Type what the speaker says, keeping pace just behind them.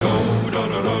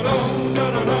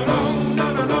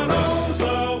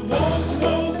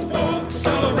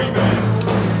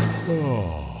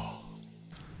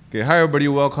Okay, hi everybody,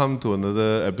 welcome to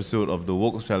another episode of the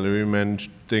Woke Salaryman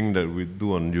thing that we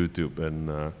do on YouTube.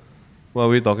 And what are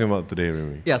we talking about today,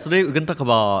 Remy? Yeah, today we're going to talk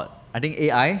about, I think,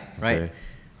 AI, right? Okay.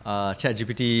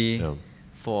 ChatGPT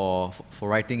for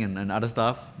writing and other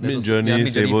stuff. Mid-journey,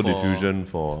 Stable Diffusion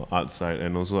for art side,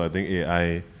 and also I think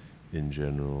AI in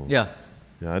general. Yeah.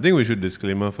 Yeah, I think we should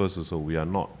disclaimer first also, we are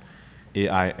not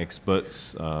AI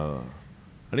experts.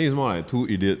 I think it's more like two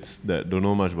idiots that don't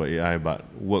know much about AI but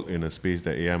work in a space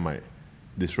that AI might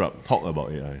disrupt, talk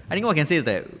about AI. I think what I can say is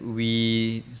that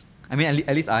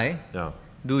at least I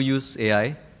do use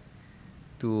AI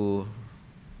to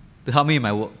help me in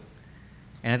my work.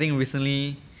 And I think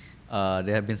recently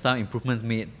there have been some improvements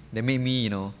made that made me,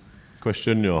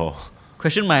 Question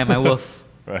my worth.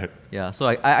 Right. Yeah, so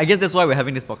I guess that's why we're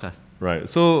having this podcast. Right.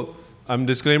 So I'm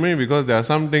disclaiming because there are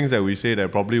some things that we say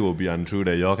that probably will be untrue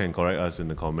that y'all can correct us in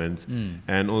the comments.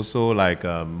 And also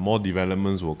more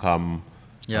developments will come.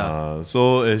 Yeah.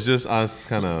 So it's just us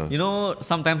kind of...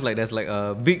 sometimes there's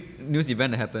a big news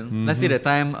event that happened. Let's say the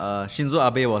time Shinzo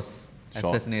Abe was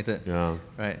assassinated. Yeah.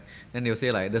 Right. Then they'll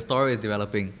say the story is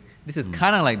developing. This is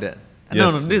kind of like that.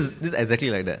 No, this is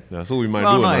exactly like that. Yeah, so we might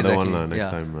do another one next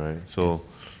time, right? So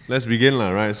let's begin,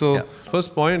 right? So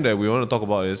first point that we want to talk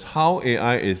about is how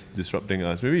AI is disrupting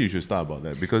us. Maybe you should start about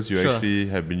that because you actually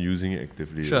have been using it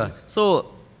actively. Sure. Right?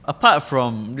 So apart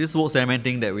from this woke salaryman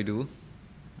thing that we do,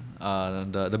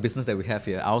 the business that we have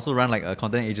here, I also run a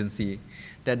content agency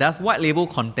that does white label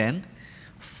content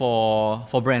for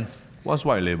brands. What's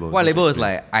white label? White label is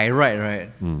I write, right?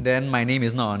 Then my name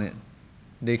is not on it.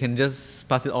 They can just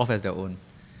pass it off as their own.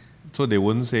 So they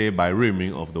wouldn't say by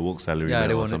Riming of the Woke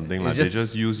Salaryman or something like. They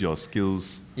just use your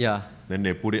skills. Yeah. Then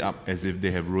they put it up as if they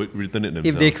have written it themselves.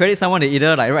 If they credit someone, they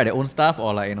either write their own stuff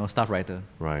or staff writer.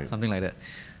 Right. Something like that.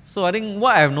 So I think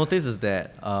what I've noticed is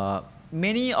that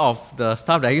many of the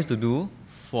stuff that I used to do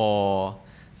for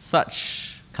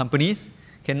such companies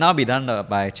can now be done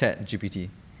by ChatGPT.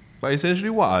 But essentially,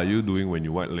 what are you doing when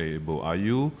you white label? Are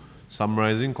you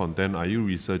summarizing content? Are you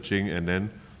researching and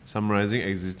then summarizing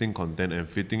existing content and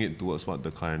fitting it towards what the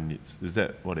client needs? Is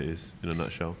that what it is in a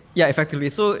nutshell? Yeah, effectively.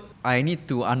 So I need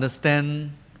to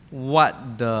understand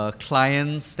what the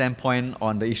client's standpoint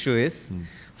on the issue is.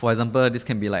 For example, this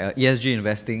can be ESG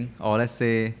investing, or let's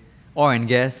say oil and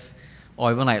gas,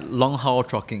 or even long haul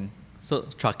trucking. So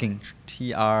trucking,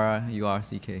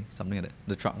 T-R-U-R-C-K, something like that.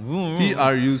 The truck.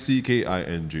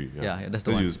 T-R-U-C-K-I-N-G. Yeah, that's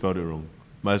the one. You spelled it wrong.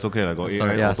 But it's okay, got AI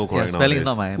autocorrect now. Spelling is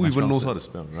not my Who even knows suit. how to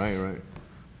spell? Right.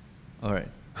 Alright.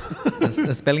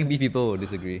 The spelling bee people will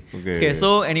disagree. Okay,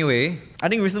 so anyway, I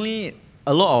think recently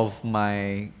a lot of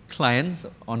my clients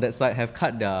on that side have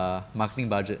cut their marketing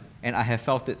budget, and I have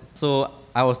felt it. So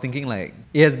I was thinking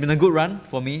it has been a good run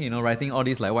for me, writing all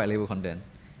these white label content.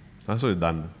 So it's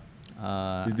done.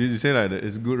 Did you say that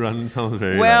it's good run? Sounds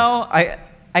very... Well,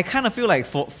 I kind of feel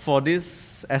for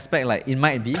this aspect, it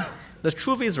might be. The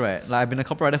truth is, right, I've been a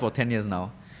copywriter for 10 years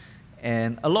now,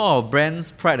 and a lot of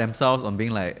brands pride themselves on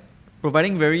being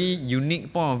providing very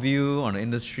unique point of view on the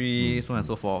industry, so on and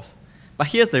so forth. But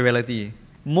here's the reality.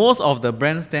 Most of the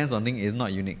brand stance on things is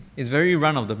not unique. It's very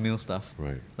run-of-the-mill stuff.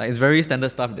 Right. It's very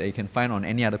standard stuff that you can find on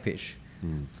any other page.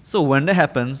 So when that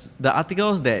happens, the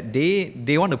articles that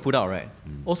they want to put out, right,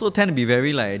 also tend to be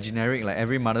very generic,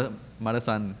 every mother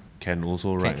son can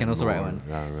also write one.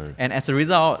 Yeah, right. And as a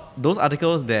result, those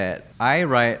articles that I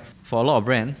write for a lot of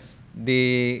brands,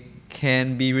 they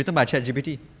can be written by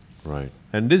ChatGPT. Right.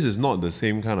 And this is not the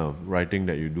same kind of writing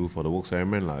that you do for the Woke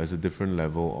Salaryman. It's a different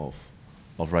level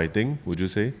of writing, would you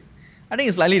say? I think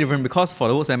it's slightly different because for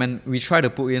the Woke Salaryman, we try to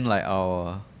put in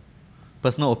our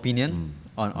personal opinion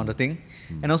on the thing.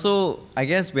 And also, I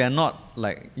guess we are not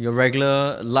your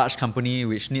regular large company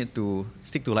which need to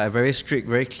stick to a very strict,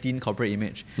 very clean corporate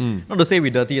image. Not to say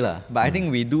we're dirty, but I think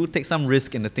we do take some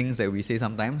risk in the things that we say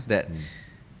sometimes that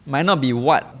might not be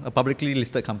what a publicly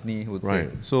listed company would say.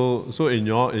 Right. So in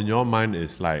your mind,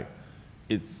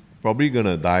 it's probably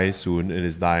gonna die soon. It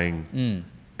is dying,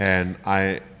 and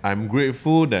I'm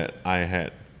grateful that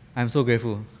I'm so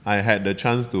grateful. I had the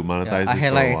chance to monetize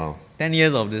this for a while. 10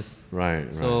 years of this.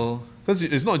 Right. So because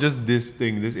it's not just this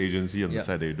agency on the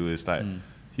side they do. It's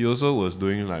he also was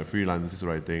doing freelance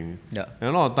writing. Yeah. And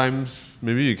a lot of times,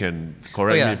 maybe you can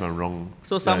correct me if I'm wrong.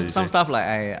 So some stuff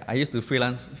I used to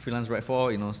freelance write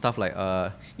for, stuff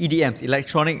EDMs,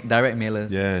 electronic direct mailers.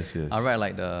 Yes. I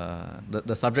write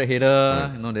the subject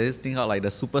header. Right. There's this thing called the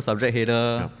super subject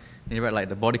header. Then you write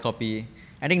the body copy.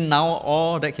 I think now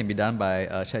all that can be done by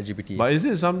ChatGPT. But is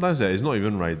it sometimes that it's not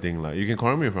even writing? You can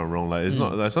correct me if I'm wrong. It's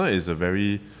not. Sometimes it's a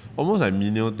very almost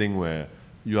menial thing where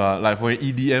you are for an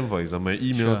EDM, for example, an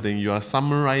email thing. You are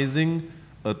summarizing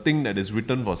a thing that is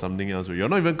written for something else. You're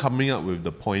not even coming up with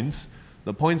the points.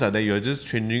 The points are there. You're just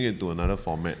changing it to another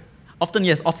format. Often,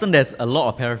 yes. Often there's a lot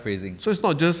of paraphrasing. So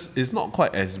it's not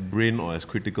quite as brain or as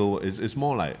critical. It's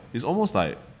more like, it's almost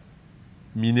like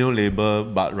menial labor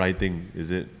but writing,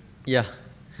 is it? Yeah.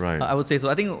 Right. I would say so.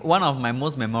 I think one of my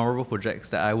most memorable projects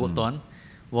that I worked on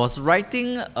was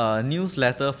writing a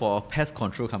newsletter for a pest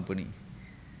control company.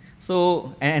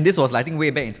 So, and this was, I think,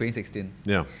 way back in 2016.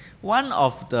 Yeah. One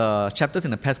of the chapters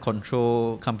in the pest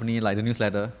control company, like the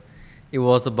newsletter, it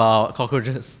was about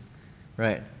cockroaches,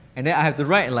 right? And then I have to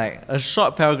write like a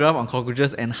short paragraph on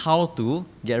cockroaches and how to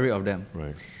get rid of them.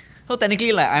 Right. So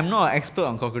technically, like, I'm not an expert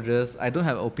on cockroaches. I don't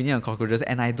have an opinion on cockroaches,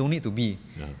 and I don't need to be.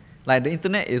 Yeah. Like, the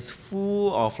internet is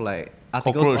full of like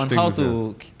articles Cockroach on how things,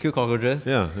 to kill cockroaches.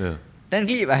 Yeah, yeah.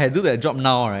 Technically, if I had to do that job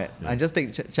now, right, Yeah. I just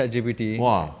take ChatGPT.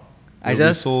 Wow. I It'll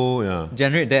be just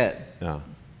generate that, yeah.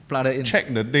 plug it in.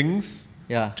 Check the things,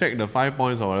 Yeah. check the 5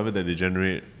 points or whatever that they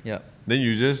generate. Yeah. Then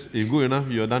you just, if good enough,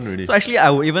 you're done already. So actually, I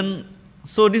would even.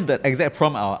 So this is the exact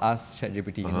prompt I'll ask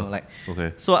ChatGPT. You know, like.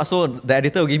 Okay. So the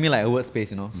editor will give me like a word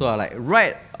space. You know. So I like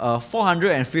write a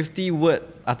 450 word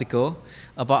article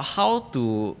about how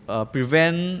to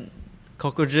prevent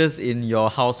cockroaches in your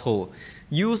household.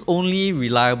 Use only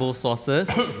reliable sources.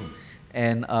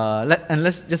 And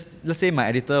let's say my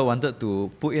editor wanted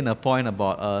to put in a point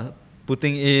about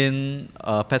putting in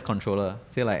a pest controller.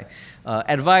 Say like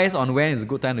advice on when is a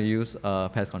good time to use a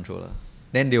pest controller.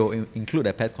 Then they will include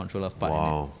the pest controller part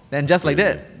in it. Then just like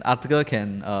that, the article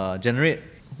can generate.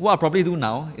 What I'll probably do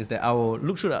now is that I will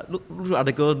look through the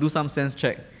article, do some sense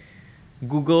check,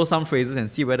 Google some phrases and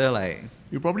see whether like.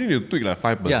 You probably need to tweak like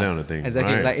 5% of the thing.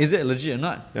 Exactly. Right? Like, is it legit or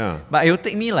not? Yeah. But it will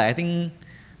take me like, I think,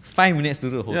 5 minutes to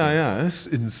do the whole thing. Yeah, that's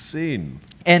insane.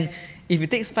 And if it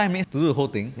takes 5 minutes to do the whole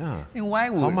thing, Yeah. then why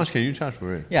would... How much can you charge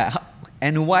for it? Yeah,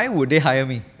 and why would they hire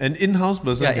me? An in-house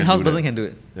person Yeah, can in-house do person that. can do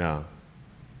it. Yeah.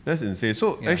 That's insane.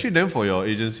 So Yeah. actually then for your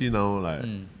agency now, like,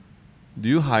 do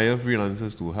you hire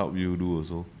freelancers to help you do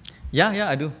also? Yeah,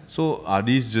 I do. So are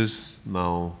these just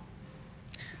now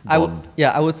I gone?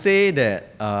 would say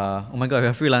that, oh my god,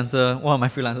 if you're a freelancer, one of my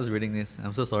freelancers reading this,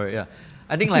 I'm so sorry, yeah.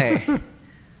 I think like,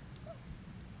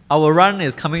 our run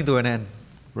is coming to an end.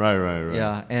 Right.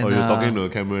 Yeah, and, you're talking to a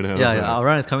camera there. Yeah, our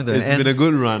run is coming to an It's end. been a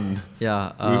good run.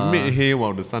 Yeah. We've made hay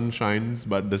while the sun shines,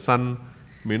 but the sun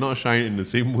may not shine in the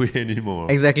same way anymore.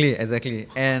 Exactly.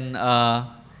 And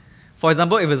for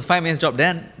example, if it's a 5 minutes job,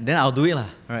 then I'll do it lah,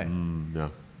 right? Yeah.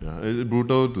 It's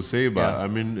brutal to say, but Yeah. I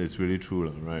mean, it's really true,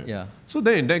 lah, right? Yeah. So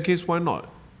then in that case, why not?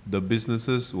 The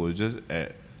businesses will just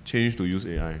change to use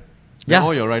AI. Yeah. Then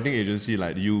all your writing agency,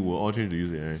 like you, will all change to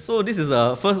use AI. So this is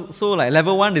a first. So like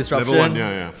level 1 disruption, Level 1,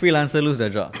 yeah. freelancer lose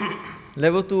their job.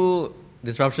 Level 2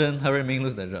 disruption, Harry Ming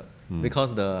lose their job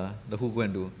because the who go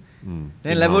and do.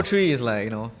 Then level In-house. 3 is like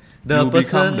the you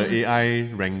person. become the AI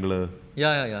wrangler,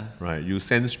 Yeah. right? You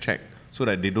sense check so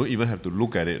that they don't even have to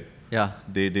look at it. Yeah.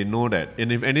 They know that,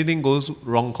 and if anything goes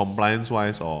wrong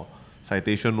compliance-wise or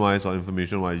citation-wise or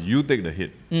information-wise, you take the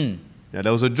hit. Yeah,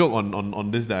 there was a joke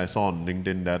on this that I saw on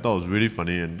LinkedIn that I thought was really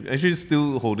funny and actually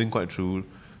still holding quite true,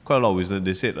 quite a lot of wisdom.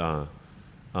 They said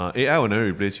AI will never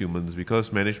replace humans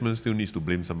because management still needs to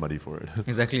blame somebody for it.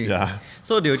 Exactly. Yeah.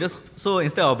 So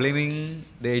instead of blaming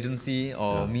the agency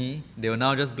or me, they will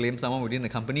now just blame someone within the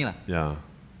company lah. Yeah.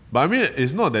 But I mean,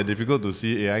 it's not that difficult to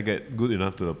see AI get good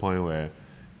enough to the point where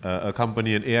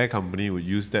an AI company would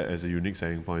use that as a unique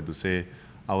selling point to say,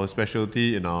 our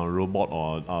specialty in our robot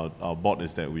or our bot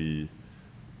is that we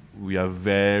are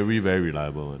very, very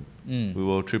reliable. We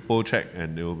will triple check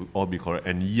and it will all be correct,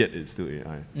 and yet it's still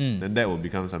AI. Then that will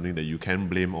become something that you can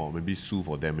blame or maybe sue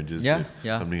for damages if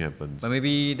something happens. But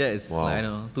maybe that is Wow. like, I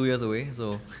don't know, 2 years away.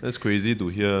 So That's crazy to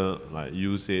hear like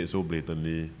you say it so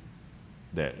blatantly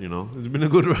that, it's been a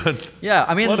good run. yeah,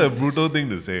 I mean, What a brutal thing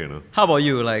to say, how about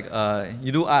you? Like,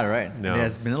 you do art, right? Yeah.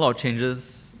 There's been a lot of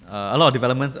changes, a lot of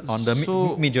developments on the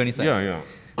Mid-Journey side. Yeah.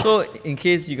 So, in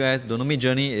case you guys don't know,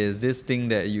 Mid-Journey is this thing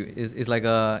that it's like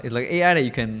AI that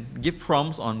you can give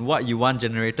prompts on what you want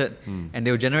generated, and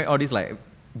they will generate all these like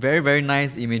very, very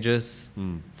nice images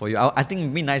for you. I think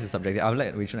maybe nice is subjective. I would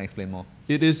like Rachel to explain more.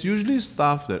 It is usually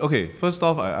stuff that, okay, first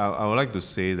off, I would like to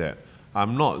say that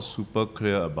I'm not super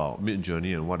clear about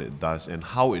Mid-Journey and what it does and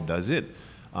how it does it.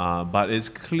 But it's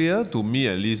clear to me,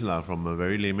 at least from a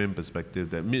very layman perspective,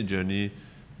 that Mid-Journey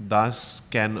does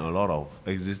scan a lot of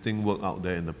existing work out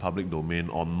there in the public domain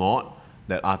or not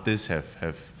that artists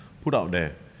have put out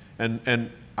there.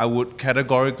 And I would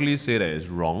categorically say that it's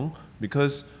wrong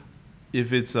because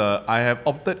if it's I have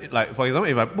opted, like for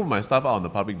example, if I put my stuff out on the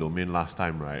public domain last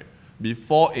time, right,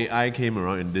 before AI came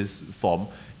around in this form,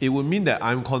 it would mean that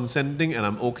I'm consenting and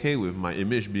I'm okay with my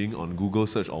image being on Google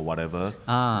search or whatever,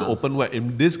 the open web.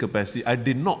 In this capacity, I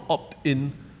did not opt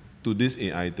in to this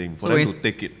AI thing for them to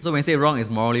take it. So when you say wrong, it's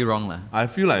morally wrong lah. I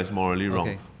feel like it's morally wrong.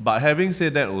 Okay. But having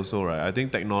said that also, right, I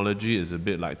think technology is a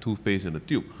bit like toothpaste in a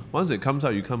tube. Once it comes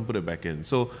out, you can't put it back in.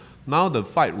 So now the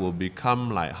fight will become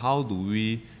like, how do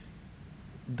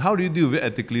you deal with it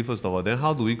ethically, first of all? Then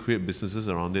how do we create businesses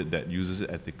around it that uses it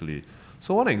ethically?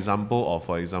 So one example of,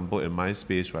 for example, in my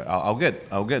space, right, I'll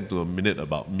get to a minute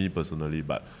about me personally,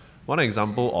 but one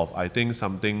example of, I think,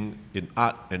 something in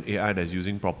art and AI that's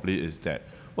using properly is that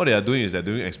what they are doing is they're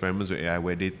doing experiments with AI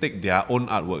where they take their own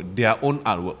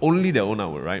artwork, only their own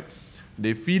artwork, right?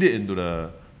 They feed it into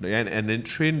the AI and then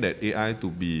train that AI to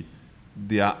be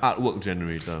their artwork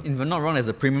generator. If I'm not wrong, there's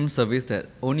a premium service that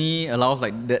only allows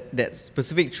like that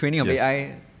specific training of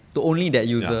AI to only that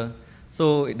user.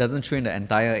 So it doesn't train the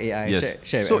entire AI. Yes.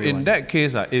 Share So with everyone. in that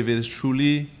case, if it's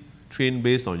truly trained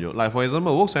based on your, like for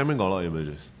example, Woke Salaryman got a lot of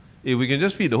images. If we can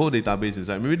just feed the whole database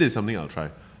inside, maybe this is something I'll try.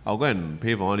 I'll go and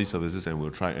pay for all these services and we'll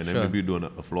try, and then maybe do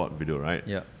a follow-up video, right?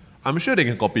 Yeah. I'm sure they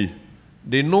can copy.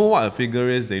 They know what a figure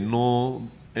is, they know,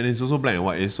 and it's also black and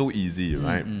white. It's so easy,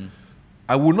 right?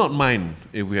 I would not mind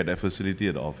if we had that facility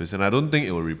at the office, and I don't think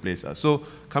it will replace us. So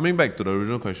coming back to the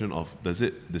original question of does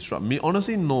it disrupt me?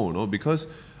 Honestly, no, because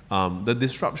the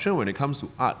disruption when it comes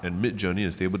to art and mid-journey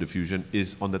and stable diffusion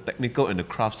is on the technical and the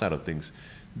craft side of things.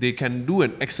 They can do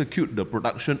and execute the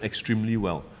production extremely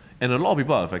well. And a lot of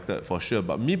people are affected for sure,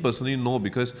 but me personally, no,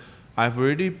 because I've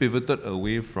already pivoted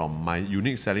away from my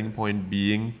unique selling point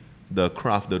being the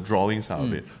craft, the drawing side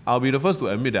of it. I'll be the first to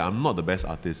admit that I'm not the best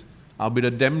artist. I'll be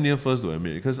the damn near first to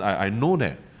admit it, because I know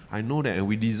that. I know that, and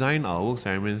we design our Woke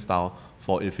Salaryman style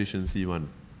for efficiency one,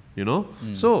 you know?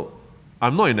 So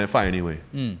I'm not in that fight anyway.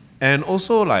 And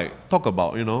also like talk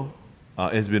about,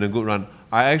 it's been a good run.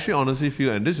 I actually honestly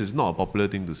feel, and this is not a popular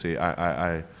thing to say,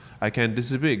 I can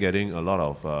anticipate getting a lot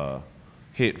of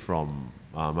hate from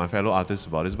my fellow artists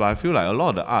about this, but I feel like a lot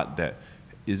of the art that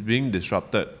is being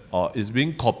disrupted or is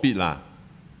being copied,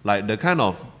 like the kind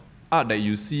of art that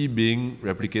you see being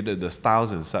replicated, the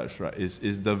styles and such, right,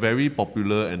 is the very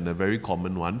popular and the very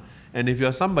common one. And if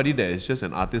you're somebody that is just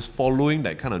an artist following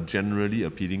that kind of generally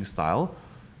appealing style,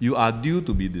 you are due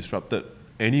to be disrupted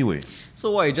anyway.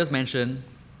 So what you just mentioned,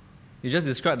 you just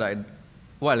described like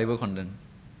white label content.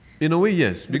 In a way,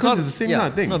 yes, because it's the same kind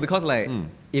of thing. No, because like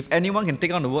if anyone can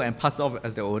take on the work and pass it off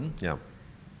as their own,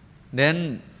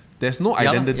 then there's no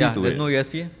identity to it. There's no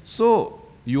USP. So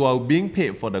you are being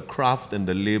paid for the craft and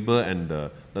the labor and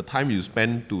the time you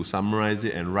spend to summarize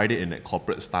it and write it in that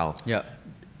corporate style. Yeah.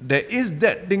 There is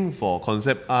that thing for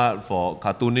concept art, for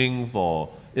cartooning, for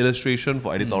illustration,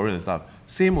 for editorial and stuff.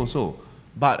 Same also.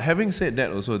 But having said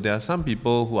that also, there are some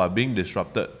people who are being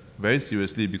disrupted very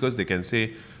seriously because they can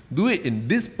say, do it in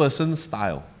this person's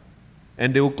style.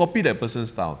 And they will copy that person's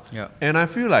style. Yeah. And I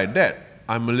feel like that,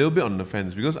 I'm a little bit on the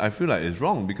fence because I feel like it's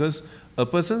wrong because a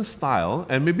person's style,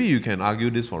 and maybe you can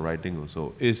argue this for writing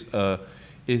also, is a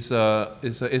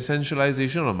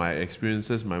essentialization of my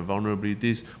experiences, my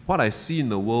vulnerabilities, what I see in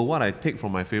the world, what I take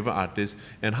from my favorite artists,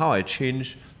 and how I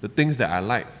change the things that I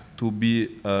like to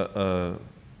be a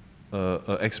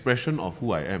expression of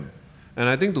who I am. And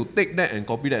I think to take that and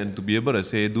copy that and to be able to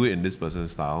say, do it in this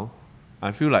person's style,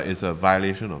 I feel like it's a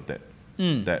violation of that.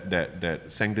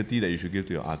 That sanctity that you should give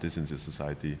to your artists in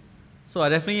society. So I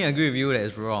definitely agree with you that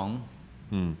it's wrong.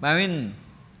 But I mean,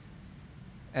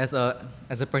 as a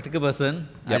practical person,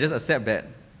 I just accept that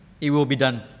it will be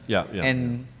done.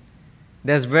 And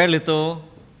there's very little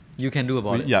you can do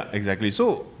about it. Yeah, exactly.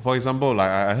 So, for example, like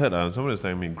I heard someone was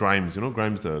telling me, Grimes,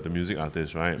 Grimes, the music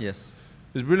artist, right? Yes.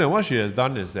 It's brilliant. What she has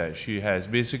done is that she has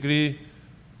basically,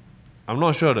 I'm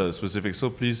not sure the specifics, so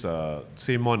please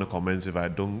say more in the comments if I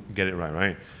don't get it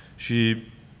right? She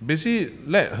basically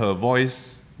let her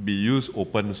voice be used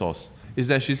open source. Is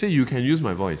that she said, you can use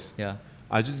my voice. Yeah.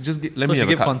 Let so me have a cut. So she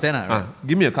give consent, right?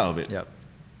 Give me a cut of it. Yep.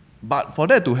 But for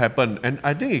that to happen, and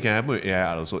I think it can happen with AI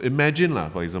art also. Imagine,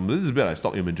 for example, this is a bit like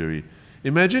stock imagery.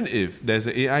 Imagine if there's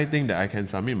an AI thing that I can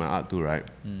submit my art to, right?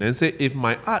 Then say, if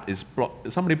my art is,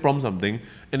 somebody prompts something,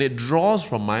 and it draws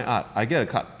from my art, I get a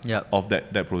cut of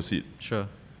that proceed. Sure.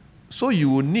 So you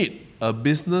will need a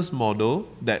business model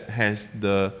that has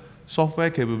the software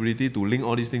capability to link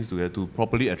all these things together to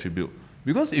properly attribute.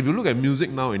 Because if you look at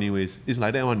music now anyways, it's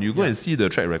like that one. You go and see the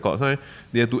track records, right?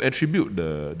 They have to attribute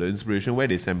the inspiration where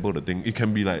they sample the thing. It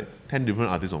can be like 10 different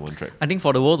artists on one track. I think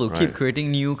for the world to keep creating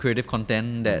new creative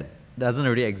content that doesn't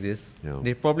already exist,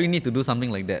 they probably need to do something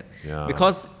like that.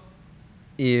 Because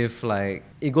if like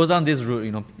it goes down this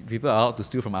route, people are allowed to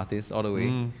steal from artists all the way,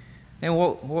 then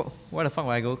what the fuck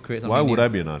would I go create something Why would new? I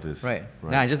be an artist? Right.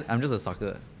 Right. Then I'm just a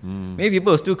sucker. Maybe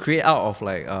people will still create out of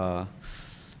like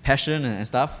passion and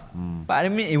stuff. But I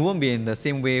mean, it won't be in the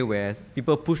same way where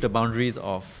people push the boundaries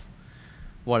of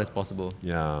what is possible.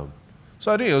 Yeah.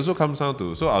 So I think it also comes down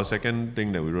to, so our second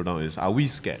thing that we wrote down is, are we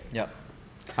scared? Yep.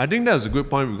 I think that's a good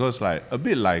point because like, a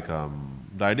bit like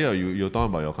the idea you're talking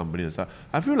about your company and stuff,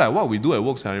 I feel like what we do at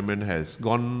Woke Salaryman has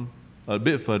gone a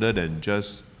bit further than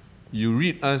just you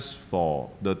read us for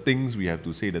the things we have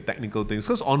to say, the technical things.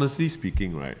 Because honestly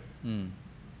speaking, right,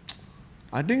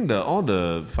 I think all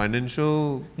the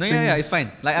financial it's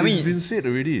fine. Like I mean, it's been said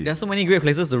already. There's so many great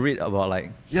places to read about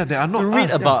like They are not to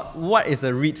read us, about what is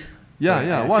a REIT.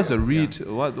 What's a REIT?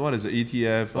 What is the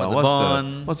ETF? What's a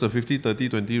bond? What's the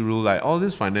 50-30-20 rule? Like all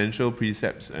these financial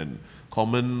precepts and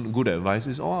common good advice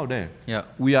is all out there. Yeah.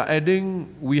 We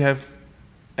have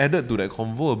added to that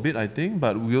convo a bit, I think,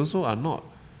 but we also are not.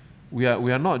 We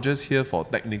are not just here for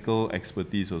technical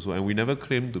expertise also, and we never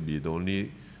claim to be the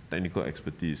only technical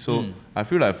expertise. So I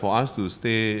feel like for us to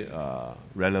stay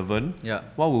relevant,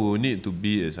 what we will need to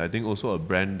be is, I think, also a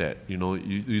brand that you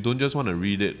don't just want to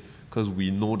read it because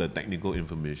we know the technical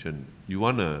information. You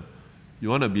wanna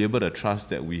be able to trust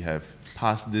that we have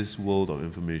passed this world of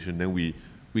information. Then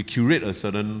we curate a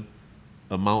certain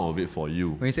amount of it for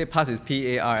you. When you say pass, it's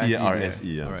PARSE. PARSE,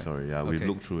 yeah. Right. Sorry, Okay. we've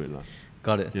looked through it, lah.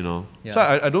 Got it. So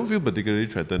Yeah. I don't feel particularly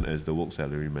threatened as the Woke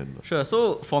Salaryman. Sure.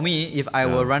 So for me, if I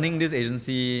were running this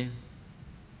agency,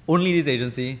 only this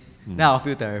agency, then I'll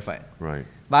feel terrified. Right.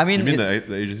 But I mean, you mean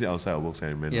the agency outside of Woke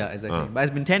Salaryman? yeah, exactly. But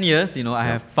it's been 10 years. I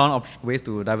have found ways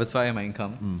to diversify my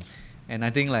income, and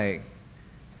I think like,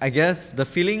 I guess the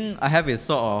feeling I have is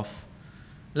sort of,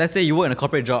 let's say you work in a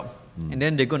corporate job, and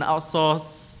then they're going to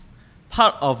outsource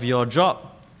part of your job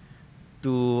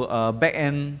to a back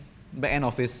end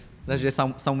office. Let's just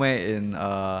somewhere in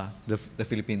the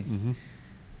Philippines.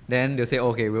 Then they'll say,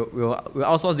 okay, we'll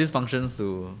outsource these functions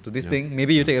to this thing.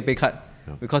 Maybe you take a pay cut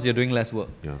because you're doing less work.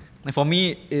 Yeah. And for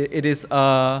me, it is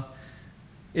a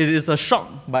shock,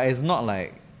 but it's not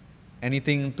like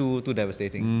anything too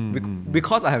devastating.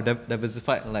 Because I have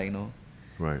diversified, like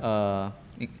Right.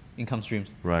 income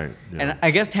streams. Right. Yeah. And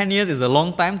I guess 10 years is a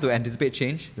long time to anticipate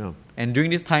change. Yeah. And during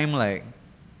this time, like,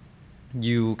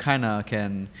 you kind of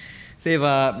can save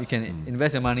up, you can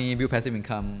invest your money, build passive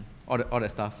income, all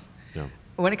that stuff. Yeah.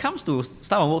 When it comes to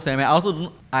stuff on Woke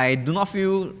Salaryman, I do not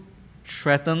feel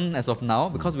threatened as of now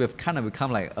because we have kind of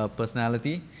become like a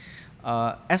personality.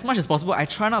 As much as possible, I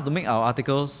try not to make our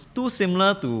articles too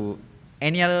similar to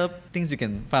any other things you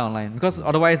can find online, because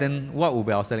otherwise then what would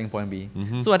be our selling point be?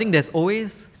 So I think there's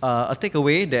always a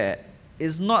takeaway that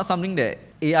is not something that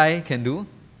AI can do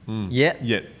yet.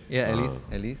 Yeah,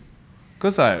 at least.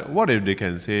 Because what if they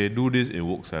can say, do this in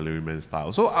Woke Salaryman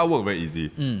style? So artwork very easy.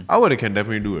 Artwork they can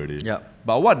definitely do already. Yeah.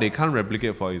 But what they can't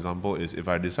replicate, for example, is if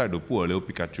I decide to put a little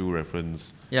Pikachu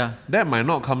reference, Yeah. that might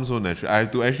not come so naturally. I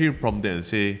have to actually prompt it and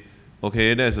say,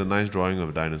 okay, that's a nice drawing of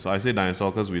a dinosaur. I say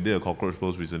dinosaur because we did a cockroach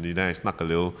post recently. Then I snuck a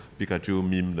little Pikachu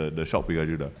meme, the short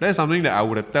Pikachu there. That's something that I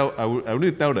would need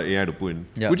to tell the AI to put in,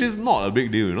 which is not a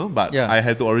big deal, But I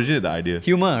had to originate the idea.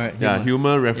 Humor, right? Yeah,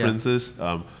 humor references.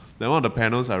 Then one of the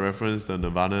panels I referenced the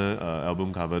Nirvana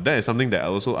album cover. That is something that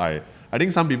also I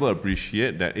think some people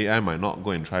appreciate that AI might not go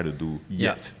and try to do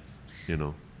yet.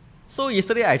 So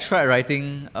yesterday I tried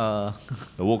writing The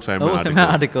Woke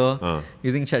Salaryman article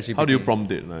using ChatGPT. How do you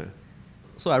prompt it? Right?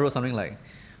 So I wrote something like,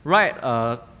 write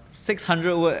a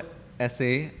 600-word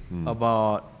essay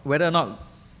about whether or not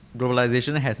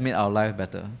globalization has made our life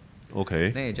better. Okay.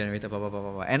 Then it generated blah, blah, blah,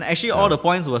 blah, blah. And actually all the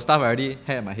points were stuff I already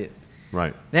had in my head.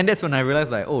 Right. Then that's when I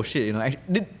realized like, oh shit,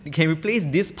 it can replace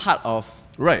this part of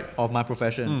my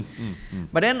profession.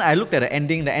 But then I looked at the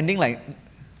ending like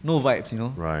no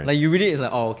vibes, Right. Like you read it, it's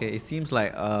like, oh okay, it seems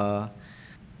like a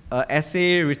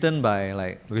essay written by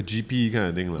like a GP kind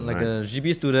of thing. Like right? a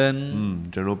GP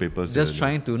student. General papers. Just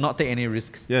trying to not take any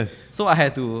risks. Yes. So I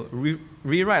had to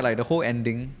rewrite like the whole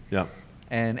ending. Yeah.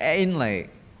 And add in like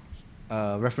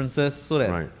references so that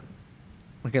Right.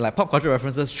 okay, like pop culture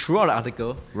references throughout the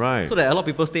article, Right. so that a lot of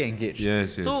people stay engaged.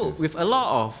 Yes. So with a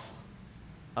lot of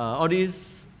all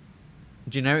these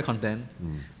generic content,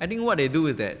 I think what they do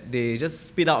is that they just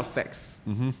spit out facts,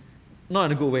 not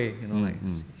in a good way, like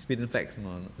spit in facts. No,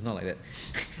 it's not like that.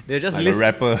 They just Like list a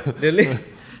rapper. they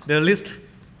list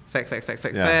fact. Like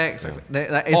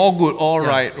it's, all good, all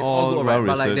right, it's all good, all right.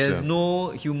 But like researched, there's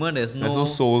no humor, there's no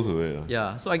soul to it.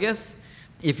 Yeah. So I guess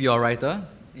if you're a writer,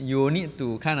 you will need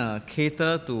to kind of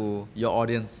cater to your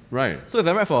audience. Right. So if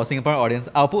I write for a Singaporean audience,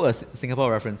 I'll put a Singapore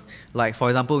reference. Like for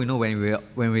example, when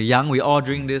we're young, we all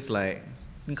drink this like,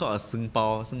 I think called a Sing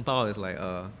Pao. Sing Pao is like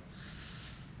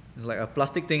It's like a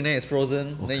plastic thing, then it's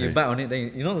frozen. Then you Okay. bite on it.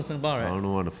 Then you know the sengpao, I right? don't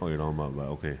know what the fuck you're talking about, but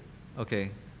okay.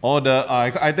 Okay. Or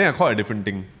I think I call it a different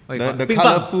thing. What you call The it? Ping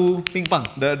colorful, pong. Ping pong.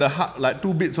 like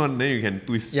 2 bits one, then you can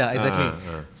twist. Yeah, exactly.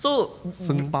 So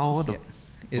Sengpao, what the-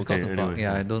 it's Okay, called sengpao. anyway,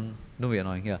 Yeah, yeah. don't be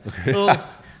annoying. Yeah. So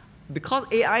because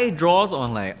AI draws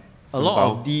on like a lot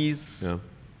Sengpao. of these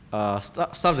Yeah.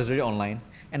 stuff that's already online,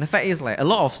 and the fact is like a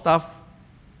lot of stuff,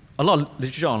 a lot of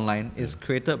literature online is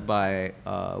created by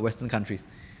Western countries.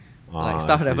 Like I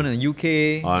stuff that see. happened in the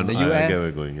UK, I in the get where you're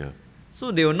US. going, yeah. So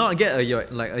they will not get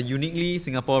a uniquely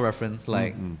Singapore reference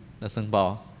like the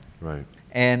sengpao. Right.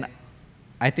 And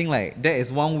I think like that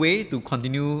is one way to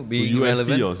continue being To USP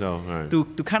relevant. yourself, right.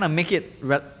 To kind of make it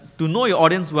to know your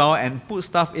audience well and put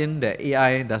stuff in that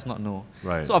AI does not know.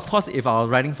 Right. So of course, if I was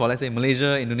writing for let's say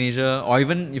Malaysia, Indonesia, or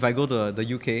even if I go to the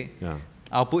UK, Yeah.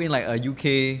 I'll put in like a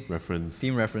UK Reference.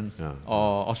 theme reference Yeah.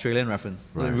 or Australian reference.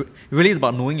 So Right. really, it's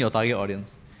about knowing your target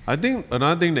audience. I think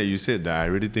another thing that you said that I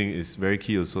really think is very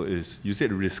key also is you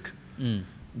said risk.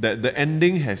 That the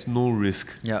ending has no risk.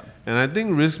 Yeah. And I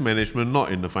think risk management,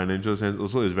 not in the financial sense,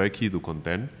 also is very key to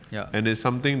content. Yeah. And it's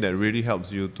something that really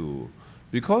helps you to,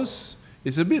 because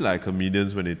it's a bit like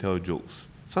comedians when they tell jokes.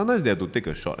 Sometimes they have to take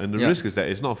a shot, and the Yeah. risk is that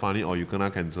it's not funny or you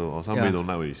cannot cancel or somebody Yeah. don't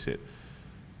like what you said.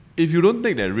 If you don't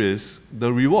take that risk,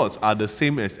 the rewards are the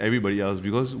same as everybody else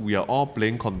because we are all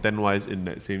playing content-wise in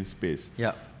that same space.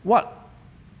 Yeah.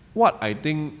 What I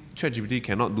think ChatGPT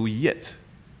cannot do yet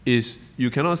is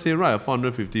you cannot say write a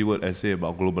 450-word essay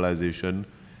about globalization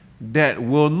that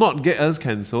will not get us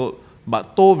cancelled,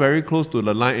 but toe very close to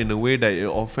the line in a way that it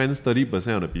offends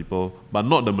 30% of the people, but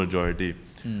not the majority.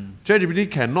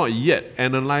 ChatGPT cannot yet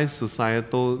analyze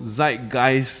societal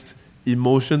zeitgeist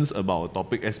emotions about a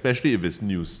topic, especially if it's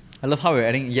news. I love how we're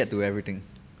adding yet to everything.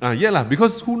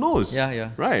 Because who knows? Yeah.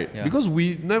 Right. Yeah. Because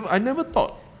I never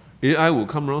thought AI would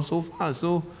come around so fast.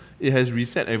 So it has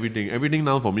reset everything. Everything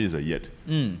now for me is a yet.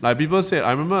 Like people said,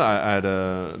 I remember I had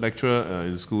a lecture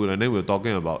in school and then we were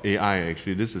talking about AI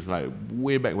actually. This is like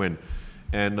way back when.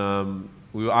 And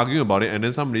we were arguing about it and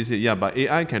then somebody said, yeah, but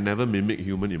AI can never mimic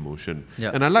human emotion. Yeah.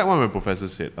 And I like what my professor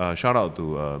said. Shout out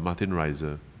to Martin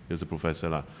Reiser. He was a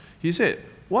professor. He said,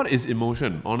 what is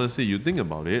emotion? Honestly, you think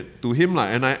about it. To him,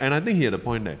 and I think he had a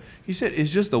point there. He said,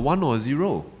 it's just a 1 or a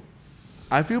 0.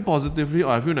 I feel positively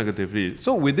or I feel negatively.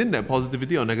 So within that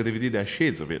positivity or negativity, there are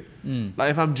shades of it.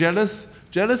 Like if I'm jealous,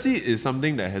 jealousy is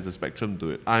something that has a spectrum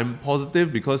to it. I'm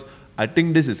positive because I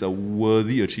think this is a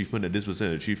worthy achievement that this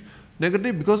person achieved.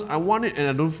 Negative because I want it and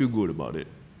I don't feel good about it.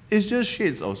 It's just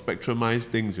shades of spectrumized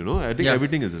things, I think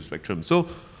everything is a spectrum. So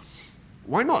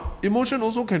why not? Emotion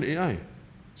also can AI.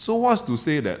 So what's to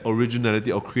say that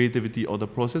originality or creativity or the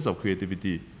process of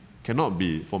creativity cannot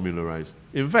be formularized?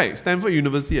 In fact, Stanford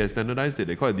University has standardized it.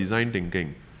 They call it design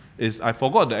thinking. I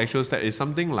forgot the actual step. It's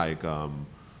something like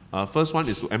first one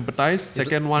is to empathize.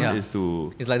 Second one is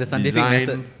to It's like the scientific design.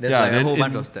 method. There's like a whole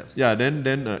bunch of steps. Yeah,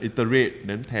 then iterate,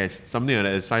 then test. Something like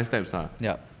that. It's 5 steps.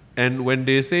 Yeah. And when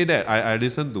they say that, I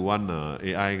listened to one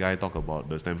AI guy talk about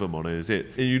the Stanford model. He said,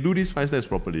 if you do these 5 steps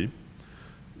properly,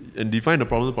 and define the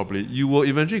problem properly, you will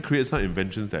eventually create some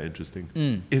inventions that are interesting.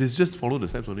 It is just follow the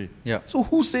steps only. Yeah. So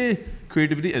who say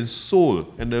creativity and soul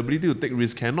and the ability to take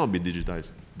risks cannot be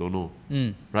digitized? Don't know.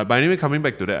 Right. But anyway, coming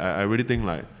back to that, I really think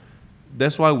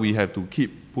that's why we have to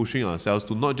keep pushing ourselves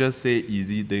to not just say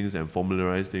easy things and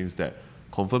formularize things that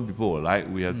confirm people will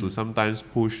like. We have to sometimes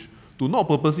push to not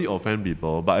purposely offend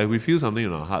people, but if we feel something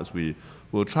in our hearts, we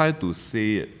will try to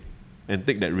say it and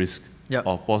take that risk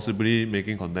of possibly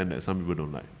making content that some people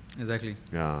don't like. Exactly.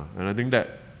 Yeah, and I think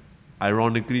that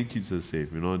ironically keeps us safe,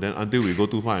 then until we go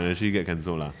too far and actually get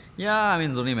cancelled. Yeah, I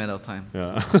mean, it's only a matter of time.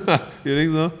 Yeah. You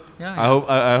think so? Yeah.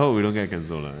 I hope we don't get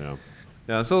cancelled. Yeah.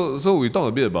 Yeah, so we talked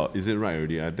a bit about is it right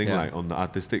already? I think on the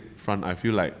artistic front, I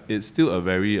feel like it's still a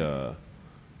very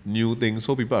new thing,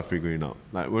 so people are figuring out.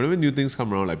 Like whenever new things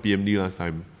come around, like PMD last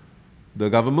time, the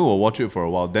government will watch it for a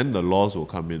while, then the laws will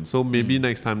come in. So maybe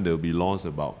next time there will be laws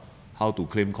about how to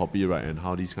claim copyright and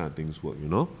how these kind of things work,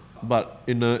 But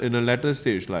in a later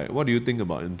stage, what do you think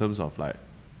about in terms of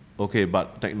okay,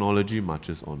 but technology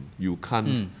marches on. You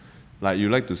can't, you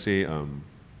like to say,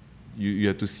 you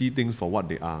have to see things for what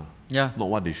they are, not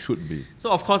what they should be.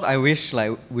 So of course, I wish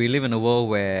we live in a world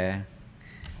where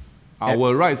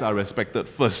our rights are respected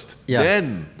first,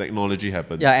 then technology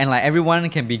happens. Yeah, and everyone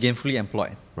can be gainfully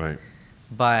employed. Right.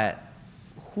 But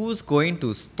who's going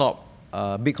to stop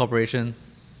big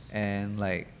corporations and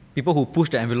people who push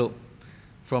the envelope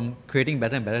from creating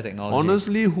better and better technology?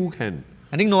 Honestly, who can?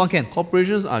 I think no one can.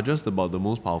 Corporations are just about the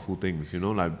most powerful things,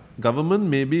 like government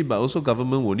maybe, but also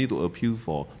government will need to appeal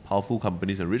for powerful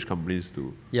companies and rich companies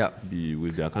to be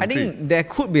with their country. I think there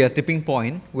could be a tipping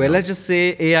point where let's just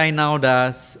say AI now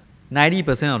does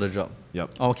 90% of the job.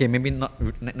 Yep. Okay, maybe not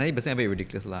 90%, a bit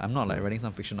ridiculous. I'm not like writing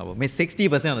some fiction novel. Maybe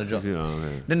 60% of the job.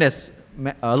 Okay. Then there's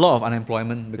a lot of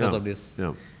unemployment because of this.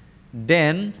 Yeah.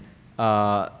 Then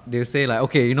they'll say like,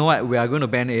 okay, you know what, we are going to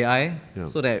ban AI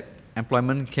so that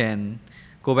employment can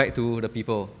go back to the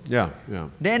people. Yeah.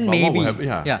 Then but maybe,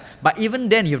 yeah. But even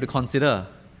then, you have to consider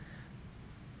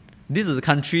this is a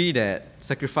country that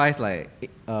sacrificed like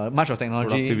much of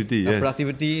technology,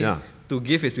 productivity to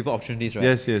give its people opportunities, right?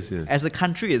 Yes. As a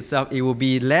country itself, it will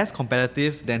be less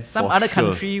competitive than some other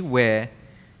country where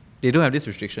they don't have this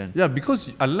restriction. Yeah, because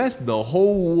unless the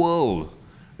whole world,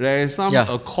 there is some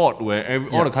accord where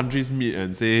all the countries meet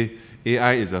and say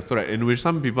AI is a threat, in which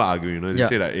some people argue, they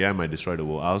say that AI might destroy the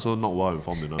world. I also not well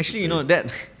informed enough. Actually,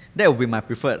 that would be my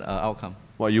preferred outcome.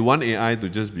 Well, you want AI to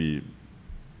just be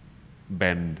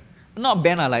banned? Not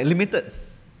banned, like limited.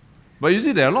 But you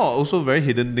see, there are a lot of also very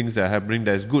hidden things that are happening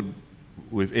that's good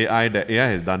with AI, that AI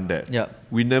has done that. Yeah.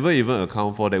 We never even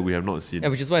account for that we have not seen. Yeah,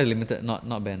 which is why it's limited,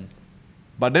 not banned.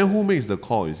 But then who makes the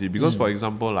call, you see? Because for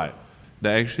example, like the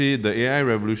AI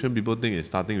revolution people think is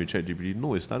starting with ChatGPT.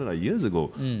 No, it started like years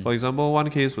ago. For example, one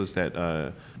case was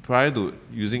that prior to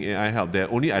using AI help, they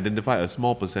only identified a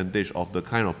small percentage of the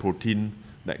kind of protein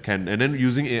that can, and then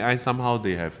using AI somehow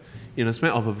they have, in a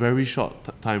span of a very short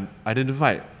time,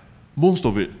 identified most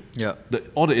of it. Yeah.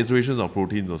 All the iterations of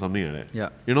proteins or something like that.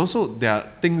 Yeah. So there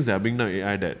are things that are being done with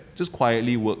AI that just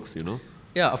quietly works,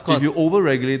 Yeah, of course. If you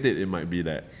over-regulate it, it might be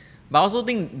that. But I also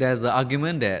think there's an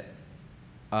argument that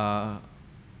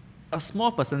a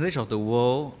small percentage of the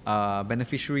world are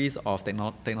beneficiaries of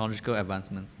technological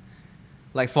advancements.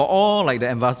 Like for all like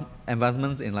the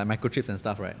advancements in like microchips and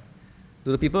stuff, right?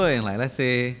 Do the people in like, let's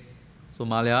say,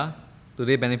 Somalia, do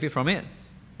they benefit from it?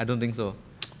 I don't think so.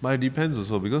 But it depends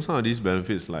also, because some of these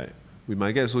benefits, like, we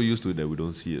might get so used to it that we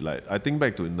don't see it. Like, I think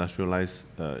back to the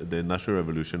Industrial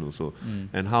Revolution also,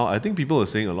 and how I think people are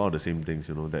saying a lot of the same things,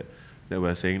 that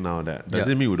we're saying now, that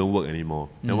doesn't mean we don't work anymore.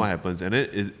 And what happens? And then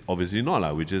it's obviously not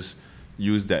like we just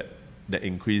use that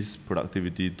increased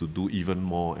productivity to do even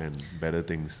more and better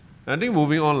things. And I think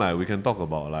moving on, like, we can talk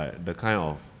about like the kind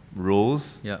of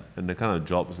roles and the kind of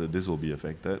jobs that this will be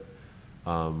affected.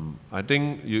 I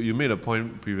think you made a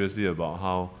point previously about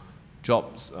how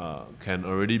jobs can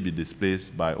already be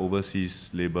displaced by overseas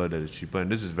labor that is cheaper,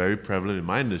 and this is very prevalent in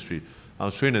my industry. I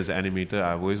was trained as an animator.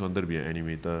 I've always wanted to be an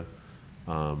animator.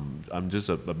 I'm just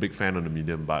a big fan of the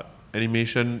medium, but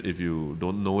animation, if you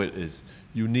don't know it, is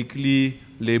uniquely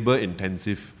labor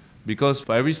intensive, because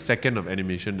for every second of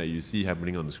animation that you see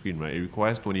happening on the screen, right, it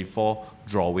requires 24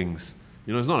 drawings.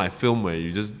 It's not like film where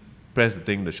you just press the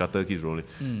thing, the shutter keeps rolling.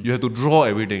 You have to draw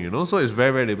everything, so it's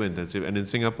very, very labor intensive. And in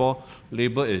Singapore,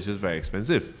 labor is just very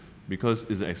expensive because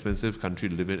it's an expensive country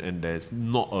to live in and there's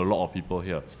not a lot of people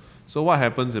here. So what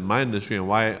happens in my industry, and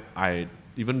why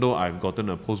even though I've gotten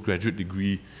a postgraduate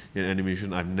degree in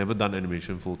animation, I've never done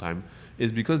animation full time,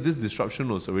 is because this disruption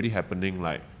was already happening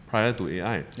like prior to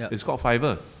AI. It's called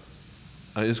Fiverr.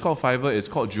 It's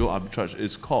called geo arbitrage,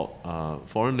 it's called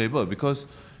foreign labor, because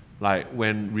like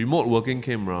when remote working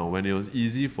came around, when it was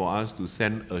easy for us to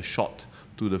send a shot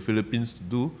to the Philippines to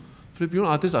do, Filipino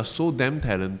artists are so damn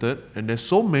talented and there's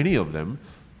so many of them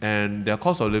and their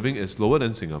cost of living is lower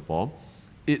than Singapore.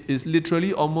 It is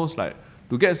literally almost like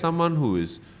to get someone who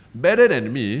is better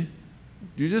than me,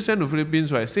 you just send to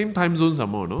Philippines, right? Same time zone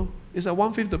somehow, no? It's at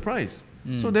 1/5 the price.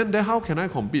 So then how can I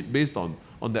compete based on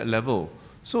that level?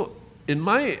 So in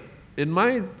my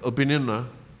opinion,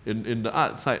 in the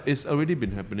art side, it's already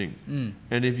been happening.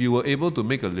 And if you were able to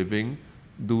make a living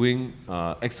doing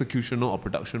executional or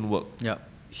production work,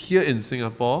 here in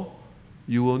Singapore,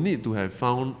 you will need to have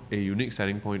found a unique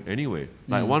selling point anyway.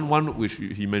 Like one which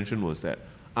he mentioned was that,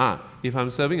 if I'm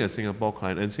serving a Singapore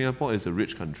client, and Singapore is a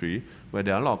rich country where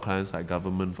there are a lot of clients like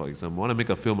government, for example, want to make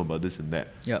a film about this and that.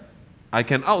 I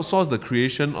can outsource the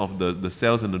creation of the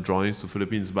cells and the drawings to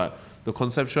Philippines, but the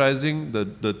conceptualizing,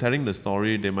 the telling the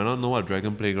story, they might not know what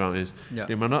Dragon Playground is.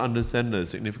 They might not understand the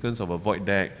significance of a void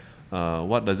deck.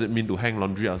 What does it mean to hang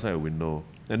laundry outside a window?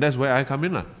 And that's where I come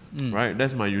in, right?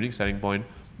 That's my unique selling point,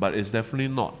 but it's definitely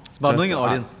not. It's about knowing your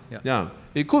audience.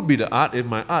 It could be the art if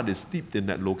my art is steeped in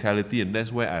that locality, and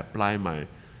that's where I apply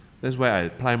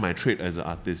my trade as an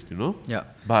artist,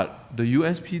 But the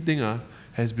USP thing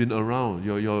has been around.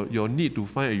 Your need to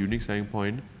find a unique selling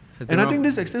point. And I think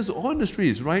this extends to all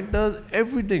industries, right?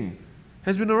 Everything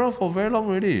has been around for very long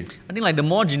already. I think like the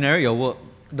more generic your work,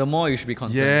 the more you should be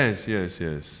concerned.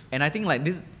 Yes. And I think like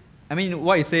this, I mean,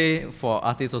 what you say for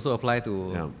artists also apply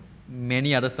to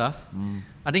many other stuff.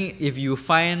 I think if you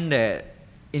find that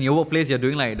in your workplace you're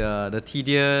doing like the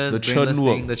tedious, The churn brainless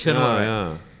work. thing, the churn work,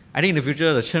 right? I think in the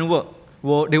future the churn work,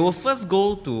 they will first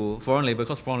go to foreign labor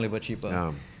because foreign labor cheaper.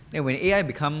 Yeah. Then when AI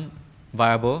become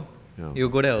viable, it will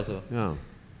go there also. Yeah.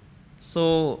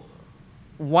 So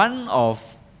one of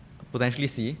potentially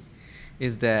C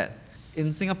is that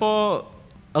in Singapore,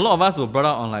 a lot of us were brought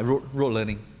up on like rote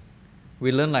learning.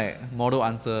 We learn like model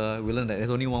answer. We learn that there's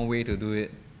only one way to do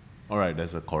it. All right,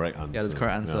 that's a correct answer. Yeah, that's the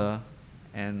correct answer.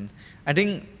 And I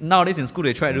think nowadays in school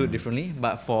they try to do it differently.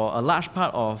 But for a large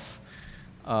part of,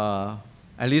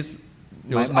 at least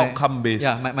it was outcome based.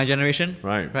 Yeah, my generation.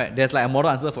 Right. There's like a model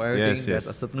answer for everything. Yes. There's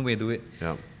a certain way to do it.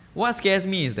 Yeah. What scares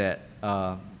me is that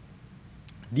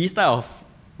these type of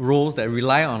roles that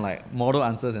rely on like model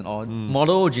answers and all,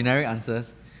 model generic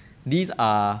answers, these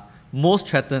are most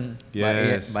threatened by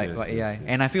AI.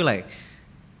 And I feel like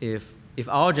if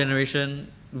our generation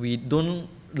we don't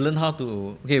learn how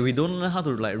to like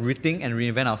rethink and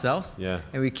reinvent ourselves,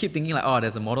 and we keep thinking like, oh,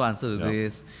 there's a model answer to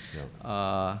this,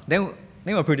 then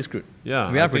we're pretty screwed. Yeah,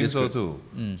 we are I pretty think so screwed.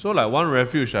 too. So like one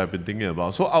refuge I've been thinking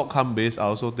about. So outcome based, I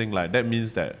also think like that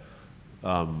means that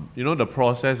the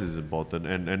process is important,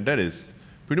 and that is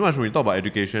pretty much when we talk about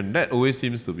education, that always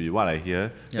seems to be what I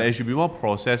hear. That it should be more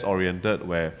process oriented,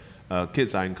 where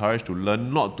kids are encouraged to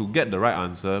learn not to get the right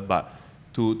answer, but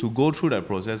to go through that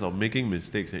process of making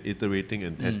mistakes and iterating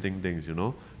and testing things,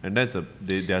 and that's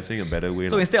they are saying a better way.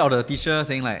 So instead of the teacher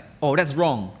saying like, oh, that's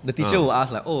wrong, the teacher will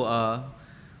ask like,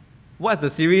 what's the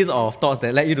series of thoughts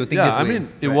that led you to think this way? I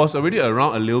mean, it was already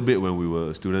around a little bit when we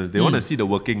were students. They want to see the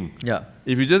working. Yeah.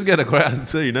 If you just get the correct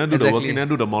answer, you never do the working, then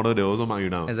do the model, they also mark you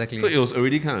down. Exactly. So it was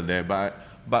already kind of there.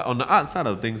 But on the art side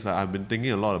of things, I've been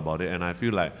thinking a lot about it, and I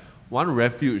feel like one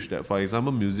refuge that, for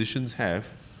example, musicians have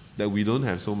that we don't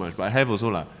have so much, but have also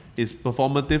like, is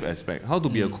performative aspect. How to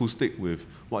be acoustic with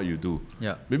what you do.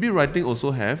 Yeah. Maybe writing also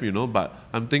have, but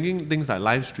I'm thinking things like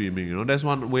live streaming, that's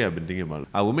one way I've been thinking about it.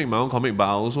 I will make my own comic, but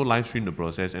I'll also live stream the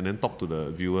process and then talk to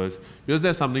the viewers, because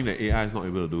that's something that AI is not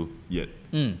able to do yet.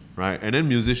 Right? And then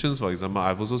musicians, for example,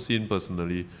 I've also seen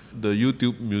personally, the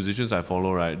YouTube musicians I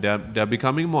follow, right, they're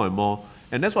becoming more and more,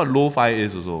 and that's what lo-fi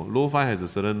is also. Lo-fi has a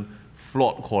certain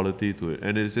flawed quality to it,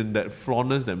 and it's in that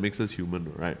flawness that makes us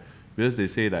human, right? Because they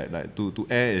say that like to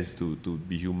err is to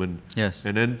be human. Yes.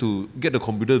 And then to get the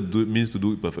computer to do it means to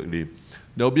do it perfectly.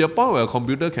 There will be a point where a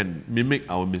computer can mimic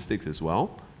our mistakes as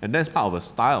well, and that's part of a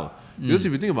style. Because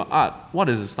if you think about art, what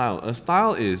is a style? A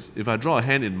style is, if I draw a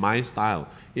hand in my style,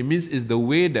 it means it's the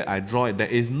way that I draw it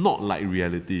that is not like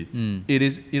reality. It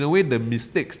is, in a way, the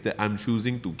mistakes that I'm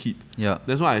choosing to keep. Yeah.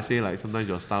 That's why I say like sometimes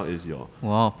your style is your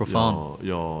profound.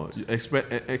 your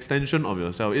extension of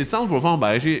yourself. It sounds profound,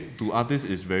 but actually to artists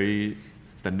it's very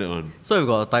standard one. So if you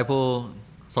got a typo,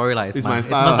 sorry like It's my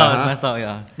style. It's my style,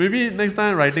 yeah. Maybe next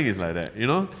time writing is like that,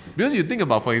 Because you think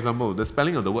about, for example, the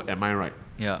spelling of the word am I right?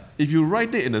 Yeah. If you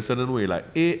write it in a certain way, like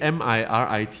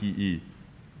AMIRITE,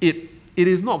 it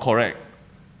is not correct,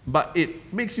 but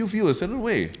it makes you feel a certain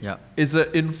way. Yeah. It's an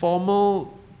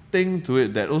informal thing to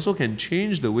it that also can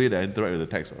change the way that I interact with the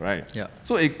text, right? Yeah.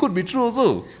 So it could be true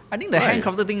also. I think the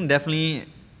handcrafted thing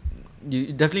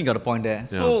you definitely got a point there.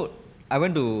 Yeah. So I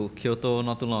went to Kyoto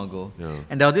not too long ago, Yeah.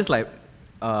 and there was this like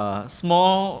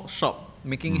small shop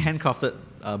making handcrafted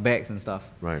bags and stuff.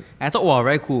 Right. And I thought, wow,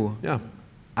 very cool. Yeah.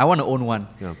 I want to own one.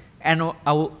 Yeah. And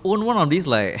I will own one of these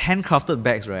like handcrafted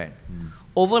bags, right?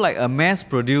 Over like a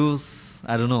mass-produced,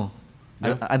 I don't know.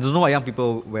 Yeah. I don't know what young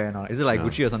people wear now. Is it like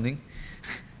Gucci or something?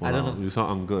 I don't know. You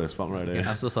sound uncle as fuck right there. Yeah,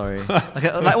 I'm so sorry.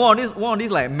 like one of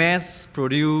these like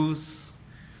mass-produced,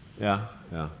 Yeah.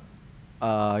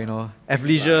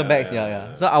 athleisure bags.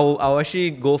 Yeah. So I'll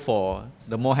actually go for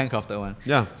the more handcrafted one.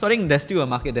 Yeah. So I think there's still a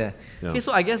market there. Yeah. Okay,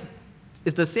 so I guess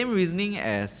it's the same reasoning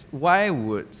as why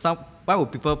would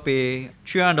people pay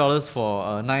 $300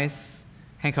 for a nice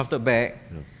handcrafted bag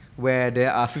where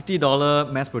there are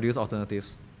 $50 mass-produced alternatives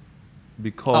out in the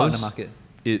Because market?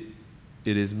 it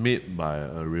is made by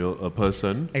a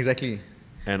person, Exactly.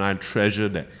 and I treasure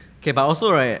that. Okay, but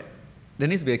also right, there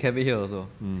needs to be a caveat here also.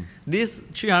 This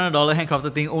 $300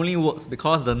 handcrafted thing only works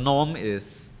because the norm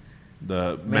is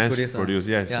The mass-produced,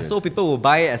 yes. So people will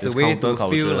buy it as It's a way to feel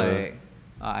counterculture. like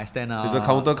I stand out. It's a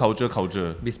counterculture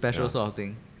culture. Be special Yeah. sort of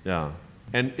thing. Yeah.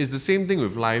 And it's the same thing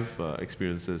with live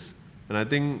experiences. And I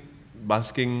think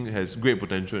busking has great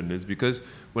potential in this, because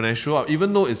when I show up,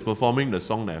 even though it's performing the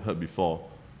song that I've heard before,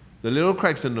 The little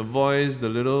cracks in the voice, the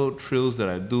little trills that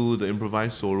I do, the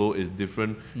improvised solo is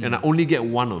different, and I only get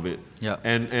one of it. Yeah.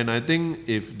 And I think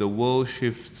if the world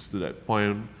shifts to that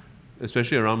point,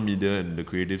 especially around media and the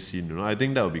creative scene, you know, I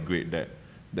think that would be great.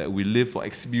 That we live for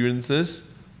experiences,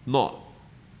 not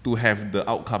to have the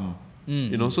outcome.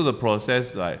 You know, so the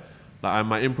process, like I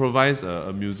might improvise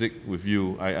a music with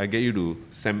you. I get you to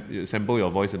sample your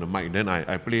voice in the mic. Then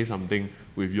I play something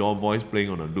with your voice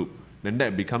playing on a loop. Then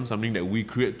that becomes something that we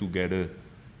create together.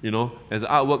 You know, as an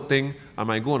artwork thing, I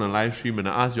might go on a live stream and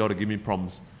I ask you all to give me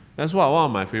prompts. That's why one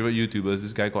of my favorite YouTubers,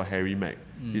 this guy called Harry Mack.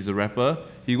 He's a rapper.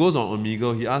 He goes on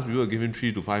Omegle. He asks people to give him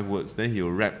 3 to 5 words. Then he'll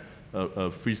rap a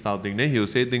freestyle thing. Then he'll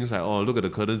say things like, "Oh, look at the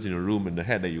curtains in your room and the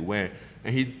hat that you wear,"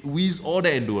 and he weaves all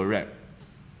that into a rap.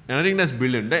 And I think that's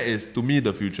brilliant. That is, to me,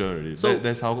 the future already. So,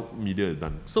 that's how media is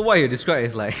done. So what you describe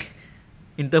is like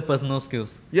interpersonal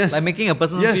skills. Yes. Like making a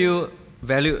person feel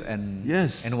valued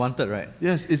and wanted, right?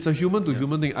 Yes, it's a human to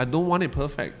human thing. I don't want it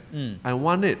perfect. I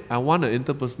want it. I want an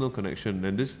interpersonal connection,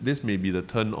 and this may be the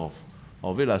turn of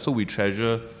it. So we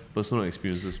treasure personal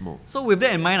experiences more. So with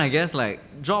that in mind, I guess like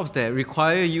jobs that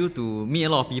require you to meet a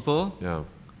lot of people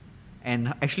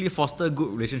and actually foster good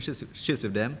relationships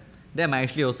with them, that might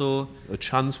actually also a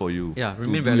chance for you to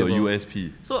remain do valuable. your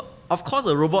USP. So of course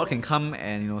a robot can come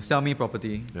and sell me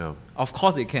property. Yeah. Of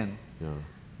course it can. Yeah.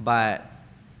 But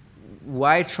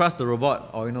why trust the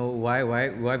robot? Or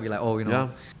why be like,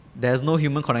 there's no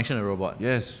human connection in a robot.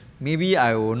 Yes. Maybe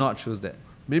I will not choose that.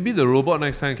 Maybe the robot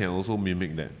next time can also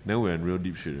mimic that. Then we're in real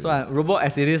deep shit. So robot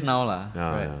as it is now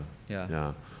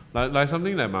Yeah. Like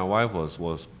something that my wife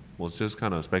was just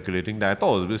kind of speculating that I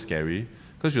thought was a bit scary,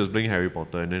 because she was playing Harry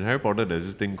Potter, and in Harry Potter there's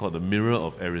this thing called the Mirror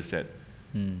of Erised.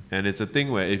 And it's a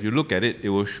thing where if you look at it, it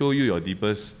will show you your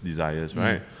deepest desires,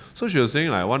 right? So she was saying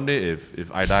like, one day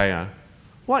if I die,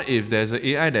 what if there's an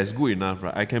AI that's good enough,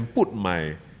 right? I can put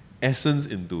my essence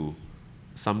into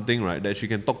something, right, that she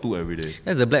can talk to every day.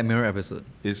 That's a Black Mirror episode.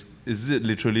 Is it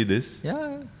literally this?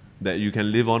 Yeah. That you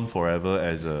can live on forever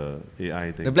as a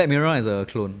AI thing? The Black Mirror is a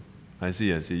clone. I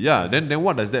see. Yeah, then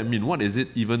what does that mean? What is it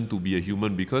even to be a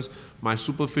human? Because my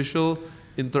superficial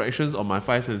interactions on my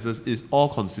 5 senses is all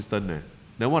consistent.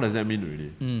 Then what does that mean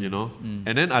really? You know?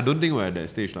 And then I don't think we're at that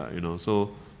stage,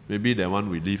 so maybe that one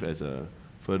we leave as a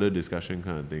further discussion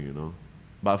kind of thing,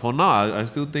 But for now, I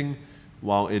still think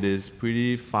while it is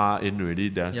pretty far in already,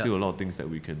 there are still a lot of things that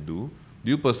we can do.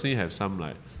 Do you personally have some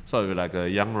sort of like a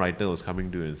young writer was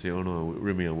coming to you and say, "Oh no,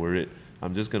 Remy, I'm worried.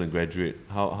 I'm just going to graduate.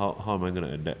 How am I going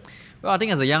to adapt?" Well, I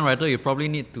think as a young writer, you probably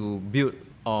need to build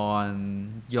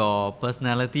on your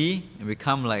personality and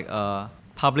become like a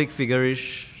public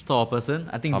figure-ish sort of person.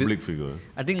 I think public figure.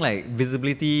 I think like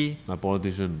visibility. A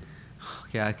politician.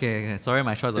 Okay. Sorry,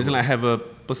 my choice. It's like have a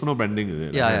personal branding, is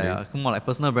it? Yeah. Come on, like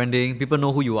personal branding. People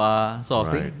know who you are, sort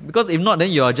of Right. thing. Because if not, then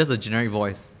you are just a generic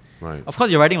voice. Right. Of course,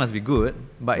 your writing must be good,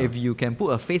 but if you can put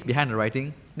a face behind the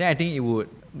writing, then I think it would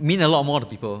mean a lot more to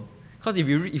people. Because if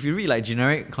you read like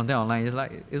generic content online, it's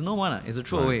like it's no one. It's a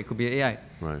throwaway. It could be AI.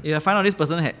 Right. If I find out this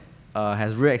person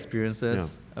has real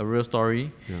experiences, a real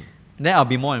story, then I'll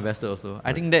be more invested also.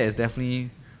 I think that is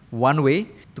definitely one way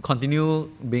to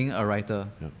continue being a writer.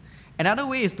 Yeah. Another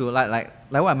way is to like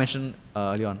what I mentioned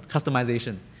earlier on,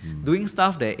 customization, doing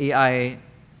stuff that AI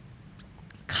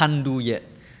can't do yet.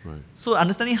 Right. So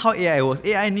understanding how AI works,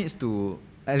 AI needs to,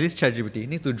 at least ChatGPT,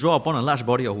 needs to draw upon a large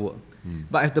body of work.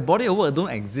 But if the body of work don't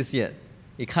exist yet,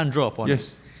 it can't draw upon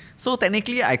it. So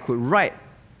technically, I could write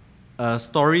a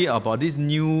story about this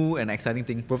new and exciting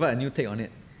thing, provide a new take on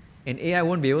it, and AI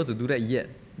won't be able to do that yet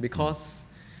because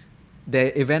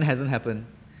the event hasn't happened.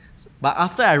 But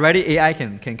after I write it, AI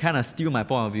can kind of steal my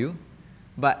point of view.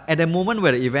 But at the moment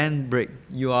where the event break,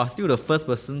 you are still the first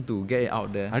person to get it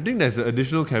out there. I think there's an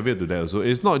additional caveat to that also.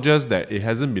 It's not just that it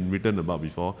hasn't been written about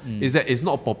before, it's that it's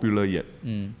not popular yet.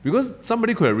 Because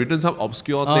somebody could have written some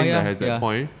obscure thing that has that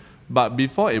point, but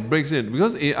before it breaks in,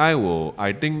 because AI will,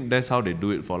 I think that's how they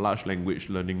do it for large language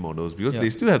learning models, because they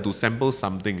still have to sample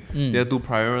something. They have to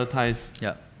prioritize,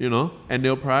 and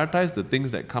they'll prioritize the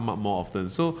things that come up more often.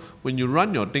 So when you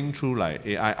run your thing through like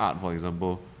AI art, for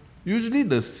example, usually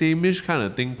the same-ish kind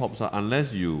of thing pops up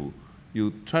unless you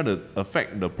try to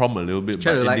affect the prompt a little bit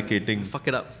by indicating. Fuck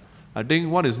it up. I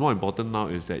think what is more important now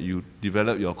is that you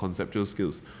develop your conceptual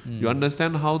skills. You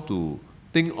understand how to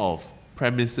think of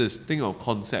premises, think of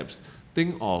concepts,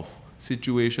 think of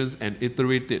situations and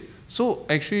iterate it. So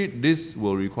actually this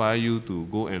will require you to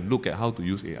go and look at how to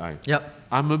use AI.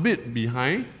 I'm a bit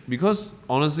behind because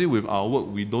honestly with our work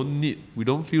we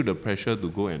don't feel the pressure to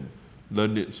go and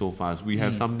learn it so fast. We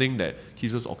have something that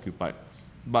keeps us occupied.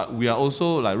 But we are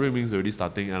also, like Ray Ming's already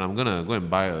starting, and I'm going to go and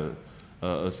buy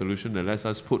a solution that lets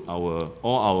us put all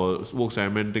our Woke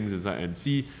Salaryman things inside and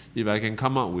see if I can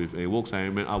come up with a Woke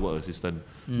Salaryman artwork assistant.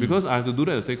 Because I have to do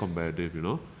that to stay competitive, you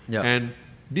know? Yeah. And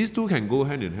these two can go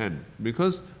hand in hand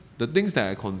because the things that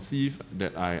I conceive,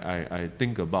 that I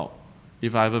think about,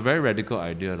 if I have a very radical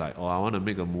idea, like, I want to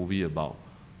make a movie about,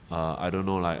 I don't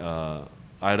know, like,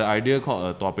 I had an idea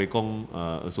called a Tua Pei Kong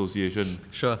Association.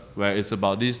 Sure. Where it's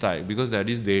about this, like, because there are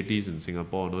these deities in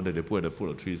Singapore, you know, that they put at the foot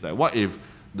of trees. Like, what if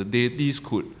the deities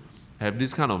could have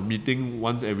this kind of meeting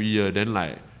once every year? Then,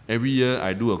 like, every year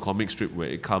I do a comic strip where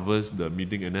it covers the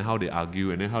meeting and then how they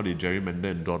argue and then how they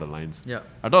gerrymander and draw the lines. Yeah.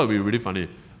 I thought it would be really funny.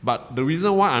 But the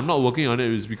reason why I'm not working on it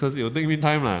is because it will take me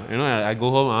time. You know, I go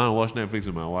home, I want to watch Netflix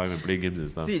with my wife and play games and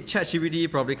stuff. See,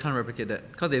 ChatGPT probably can't replicate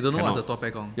that because they don't know what's the Tua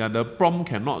Pei Kong. Yeah, the prompt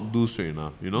cannot do straight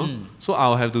enough, you know? So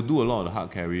I'll have to do a lot of the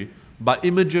hard carry. But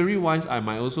imagery-wise, I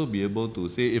might also be able to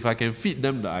say, if I can feed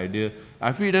them the idea,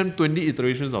 I feed them 20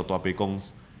 iterations of Tua Pei Kongs,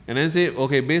 and then say,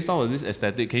 okay, based on this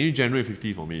aesthetic, can you generate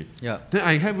 50 for me? Yeah. Then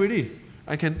I have already.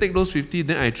 I can take those 50,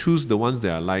 then I choose the ones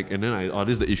that I like, and then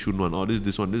this is the Yishun one,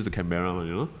 this one, this is the Canberra one,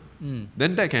 you know?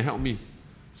 Then that can help me.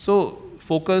 So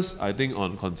focus, I think,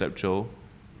 on conceptual,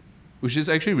 which is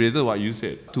actually related to what you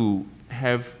said, to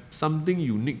have something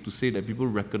unique to say that people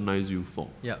recognize you for.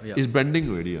 Yeah. It's branding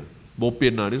already. Bo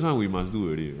pian, this one we must do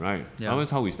already, right? Yeah.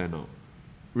 That's how we stand out.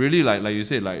 Really, like you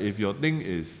said, like if your thing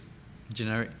is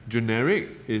generic,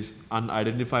 is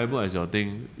unidentifiable as your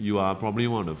thing, you are probably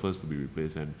one of the first to be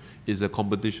replaced, and it's a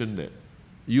competition that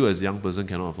you as a young person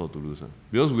cannot afford to lose.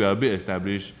 Because we are a bit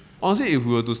established. Honestly, if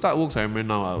we were to start Woke Salaryman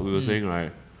now, we were saying,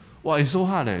 right, wow, it's so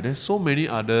hard. There's so many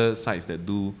other sites that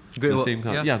do great the work. same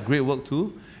kind. Yeah, great work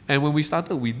too. And when we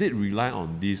started, we did rely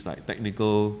on these like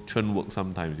technical churn work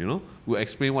sometimes, you know. We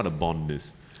explain what a bond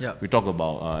is. Yeah. We talk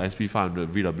about SP500,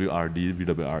 VWRD,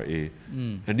 VWRA.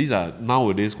 And these are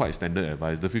nowadays quite standard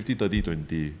advice. The 50, 30,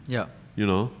 20. Yeah. You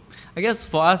know? I guess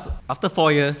for us, after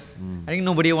 4 years, I think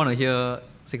nobody want to hear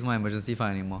 6-month emergency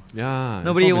fund anymore. Yeah.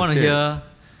 Nobody want to hear,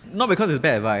 not because it's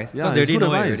bad advice, because they already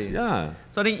know it already. Yeah.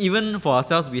 So I think even for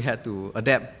ourselves, we had to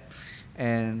adapt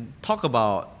and talk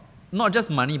about not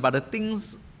just money, but the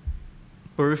things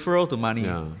peripheral to money.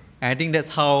 Yeah. And I think that's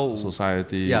how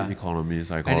society, economy,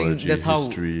 psychology, I think that's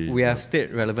history. How we have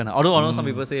stayed relevant. Although I know some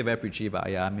people say very preachy, but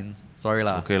yeah, I mean, sorry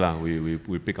lah. Okay lah, we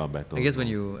pick our battle. I guess when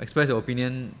you express your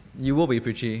opinion, you will be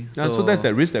preachy. Yeah, so that's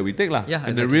the risk that we take lah. Yeah,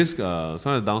 and the risk,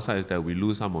 some of the downside is that we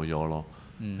lose some of your law.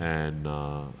 And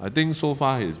I think so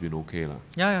far it's been okay lah.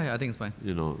 Yeah, I think it's fine.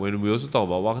 You know, when we also talk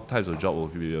about what types of job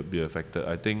will be affected,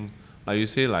 I think, like you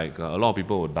say, like a lot of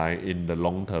people will die in the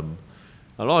long term.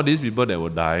 A lot of these people that will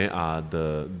die are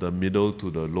the middle to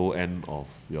the low end of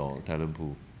your talent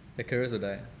pool. Their careers will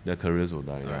die. Their careers will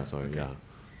die, Okay. yeah.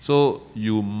 So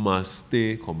you must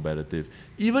stay competitive.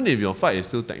 Even if your fight is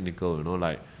still technical, you know,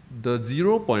 like the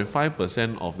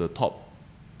 0.5% of the top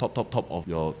of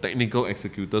your technical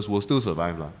executors will still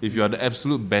survive lah. If you are the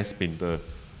absolute best painter,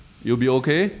 you'll be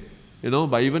okay, you know,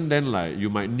 but even then, like,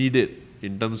 you might need it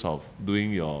in terms of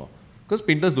doing your, because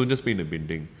painters don't just paint the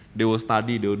painting. They will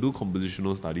study, they will do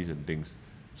compositional studies and things.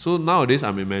 So nowadays,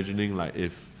 I'm imagining like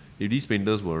if these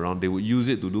painters were around, they would use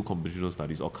it to do compositional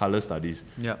studies or color studies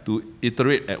to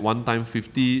iterate at one time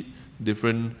 50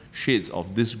 different shades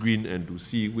of this green and to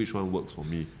see which one works for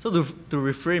me. So to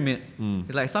reframe it,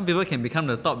 it's like some people can become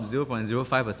the top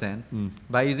 0.05%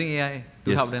 by using AI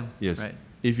to help them. Yes. Right?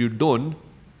 If you don't,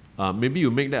 maybe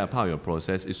you make that a part of your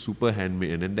process. It's super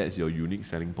handmade, and then that's your unique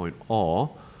selling point.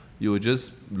 Or you will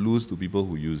just lose to people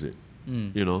who use it.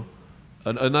 You know,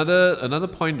 another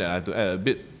point that I have to add a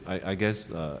bit, I guess,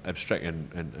 abstract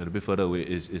and a bit further away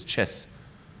is chess.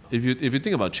 If you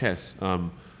think about chess,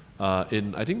 in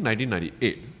I think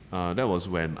 1998, that was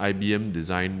when IBM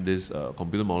designed this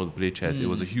computer model to play chess. It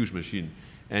was a huge machine,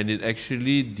 and it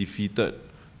actually defeated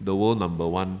the world number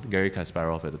one, Garry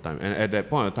Kasparov, at the time. And at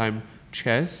that point of time,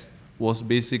 chess was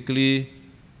basically,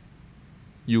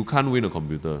 you can't win a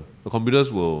computer. The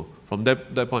computers will, from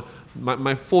that point,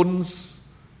 my phones,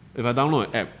 if I download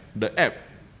an app, the app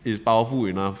is powerful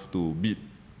enough to beat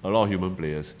a lot of human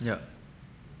players. Yeah.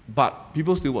 But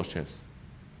people still watch chess.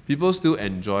 People still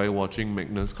enjoy watching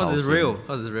Magnus Carlsen.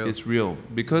 Because it's real. It's real.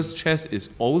 Because chess is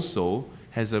also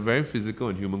has a very physical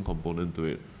and human component to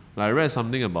it. Like I read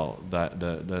something about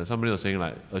that somebody was saying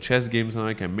like a chess game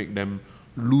sometimes can make them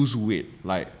lose weight,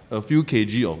 like a few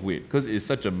kg of weight, because it's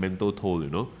such a mental toll, you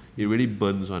know. It really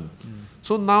burns one.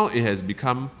 So now it has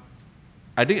become,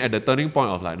 I think at the turning point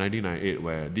of like 1998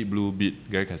 where Deep Blue beat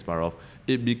Garry Kasparov,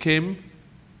 it became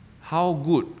how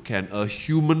good can a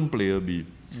human player be?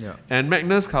 Yeah. And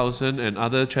Magnus Carlsen and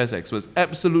other chess experts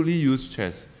absolutely use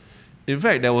chess. In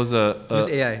fact, there was Use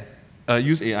AI.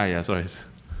 use AI, yeah, sorry.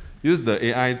 Use the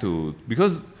AI to,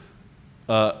 because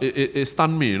it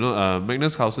stunned me,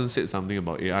 Magnus Carlsen said something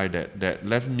about AI that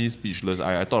left me speechless.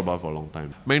 I thought about it for a long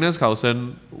time. Magnus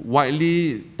Carlsen,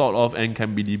 widely thought of and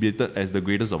can be debated as the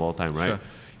greatest of all time, right? Sure.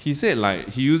 He said like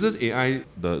he uses AI,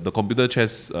 the computer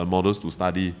chess models to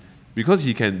study because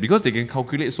they can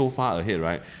calculate so far ahead,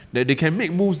 right? That they can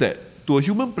make moves that to a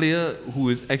human player who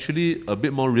is actually a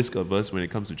bit more risk averse when it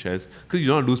comes to chess, because you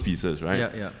don't want to lose pieces, right?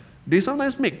 Yeah. They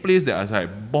sometimes make plays that are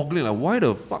like boggling, like why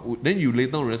the fuck then you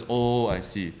later on realize, oh, I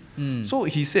see. So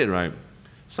he said, right,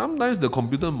 sometimes the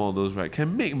computer models, right,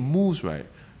 can make moves, right,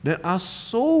 that are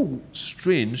so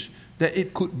strange that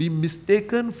it could be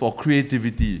mistaken for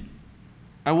creativity.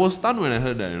 I was stunned when I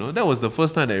heard that, That was the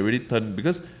first time that it really turned,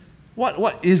 because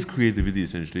what is creativity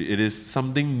essentially? It is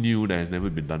something new that has never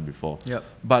been done before. Yep.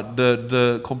 But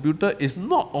the computer is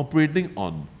not operating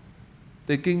on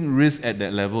taking risk at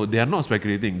that level. They are not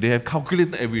speculating. They have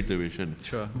calculated every iteration.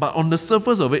 Sure. But on the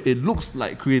surface of it, it looks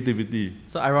like creativity.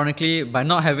 So ironically, by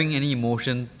not having any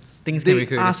emotion, things can be They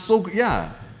creative. are so,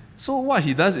 yeah. So what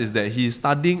he does is that he's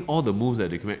studying all the moves that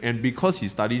they can make. And because he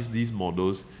studies these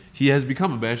models, he has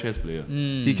become a better chess player.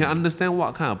 He can understand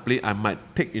what kind of play I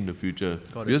might pick in the future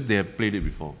because they have played it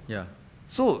before. Yeah.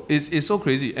 So it's so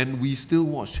crazy. And we still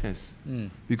watch chess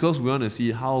because we want to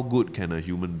see how good can a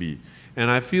human be. And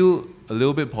I feel a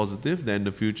little bit positive that in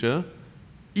the future,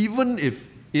 even if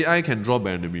AI can draw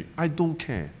better than me, I don't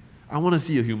care. I want to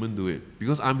see a human do it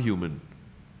because I'm human.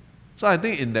 So I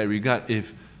think in that regard,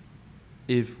 if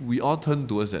we all turn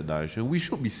towards that direction, we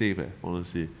should be safe,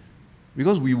 honestly.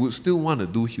 Because we would still want to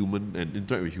do human and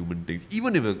interact with human things.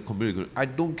 Even if a computer could, I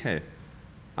don't care.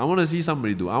 I want to see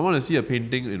somebody do. I want to see a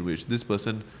painting in which this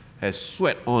person has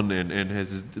sweat on and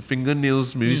has his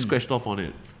fingernails maybe scratched off on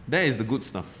it. That is the good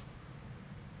stuff.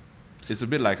 It's a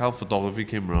bit like how photography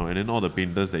came around, and then all the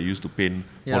painters that used to paint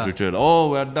portraiture,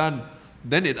 we're done.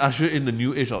 Then it ushered in the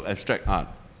new age of abstract art,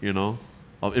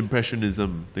 of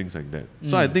impressionism, things like that.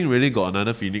 So I think really got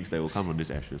another phoenix that will come from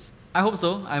these ashes. I hope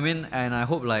so. I mean, and I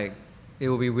hope like it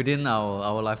will be within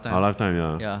our lifetime. Our lifetime,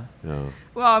 Yeah. Yeah.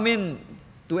 Well, I mean,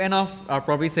 to end off, I'll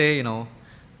probably say,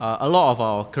 a lot of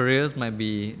our careers might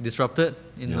be disrupted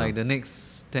in like the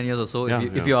next 10 years or so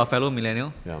if you're a fellow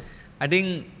millennial. Yeah. I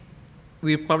think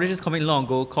we published this comic long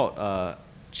ago called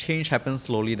Change Happens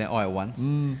Slowly Then All at Once.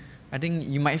 I think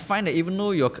you might find that even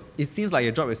though it seems like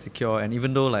your job is secure, and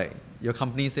even though like your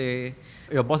company say,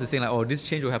 your boss is saying like, oh, this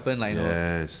change will happen like,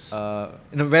 Yes.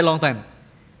 in a very long time.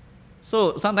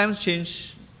 So sometimes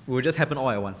change will just happen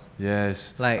all at once.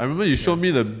 Yes. Like, I remember you showed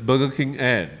me the Burger King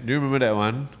ad. Do you remember that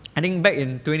one? I think back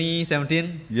in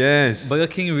 2017, Yes. Burger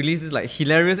King released this like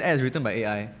hilarious ads written by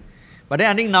AI. But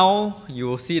then I think now you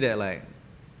will see that like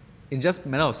in just a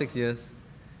matter of 6 years,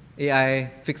 AI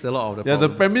fixed a lot of the Yeah,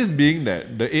 problems. the premise being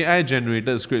that the AI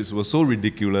generated scripts were so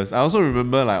ridiculous. I also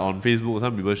remember like on Facebook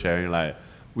some people sharing like,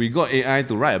 we got AI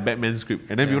to write a Batman script,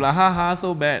 and then people like, haha,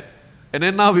 so bad. And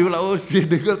then now people like, oh shit,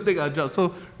 they gonna take our job.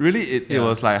 So really it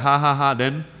was like ha ha ha,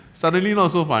 then suddenly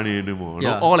not so funny anymore.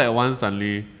 Yeah. All at once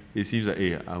suddenly it seems like,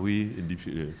 hey, are we in deep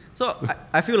shit here? So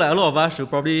I feel like a lot of us should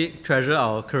probably treasure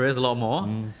our careers a lot more.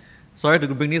 Sorry to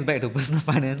bring this back to personal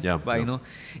finance, but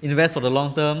invest for the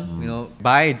long term,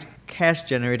 buy cash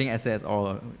generating assets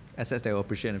or assets that will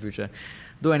appreciate in the future.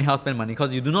 Don't anyhow spend money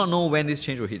because you do not know when this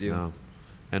change will hit you. Yeah.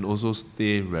 And also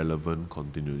stay relevant,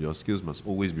 continue. Your skills must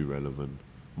always be relevant.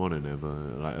 More than ever.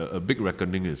 Like a big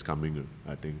reckoning is coming,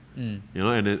 I think.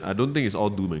 And I don't think it's all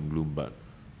doom and gloom, but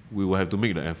we will have to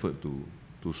make the effort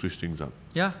to switch things up.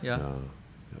 Yeah.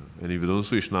 And if you don't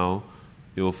switch now,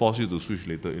 it will force you to switch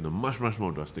later in a much, much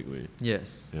more drastic way.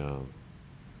 Yes. Yeah.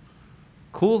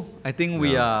 Cool. I think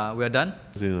we are done.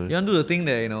 You Yeah. want to do the thing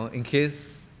that, in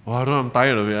case... Oh, I don't know, I'm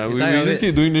tired of it. We tired of just it?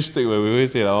 keep doing this thing where we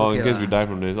always say, Okay in case lah. we die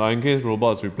from this, or in case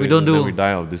robots replace don't us, do. then we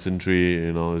die of dysentery.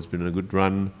 It's been a good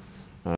run.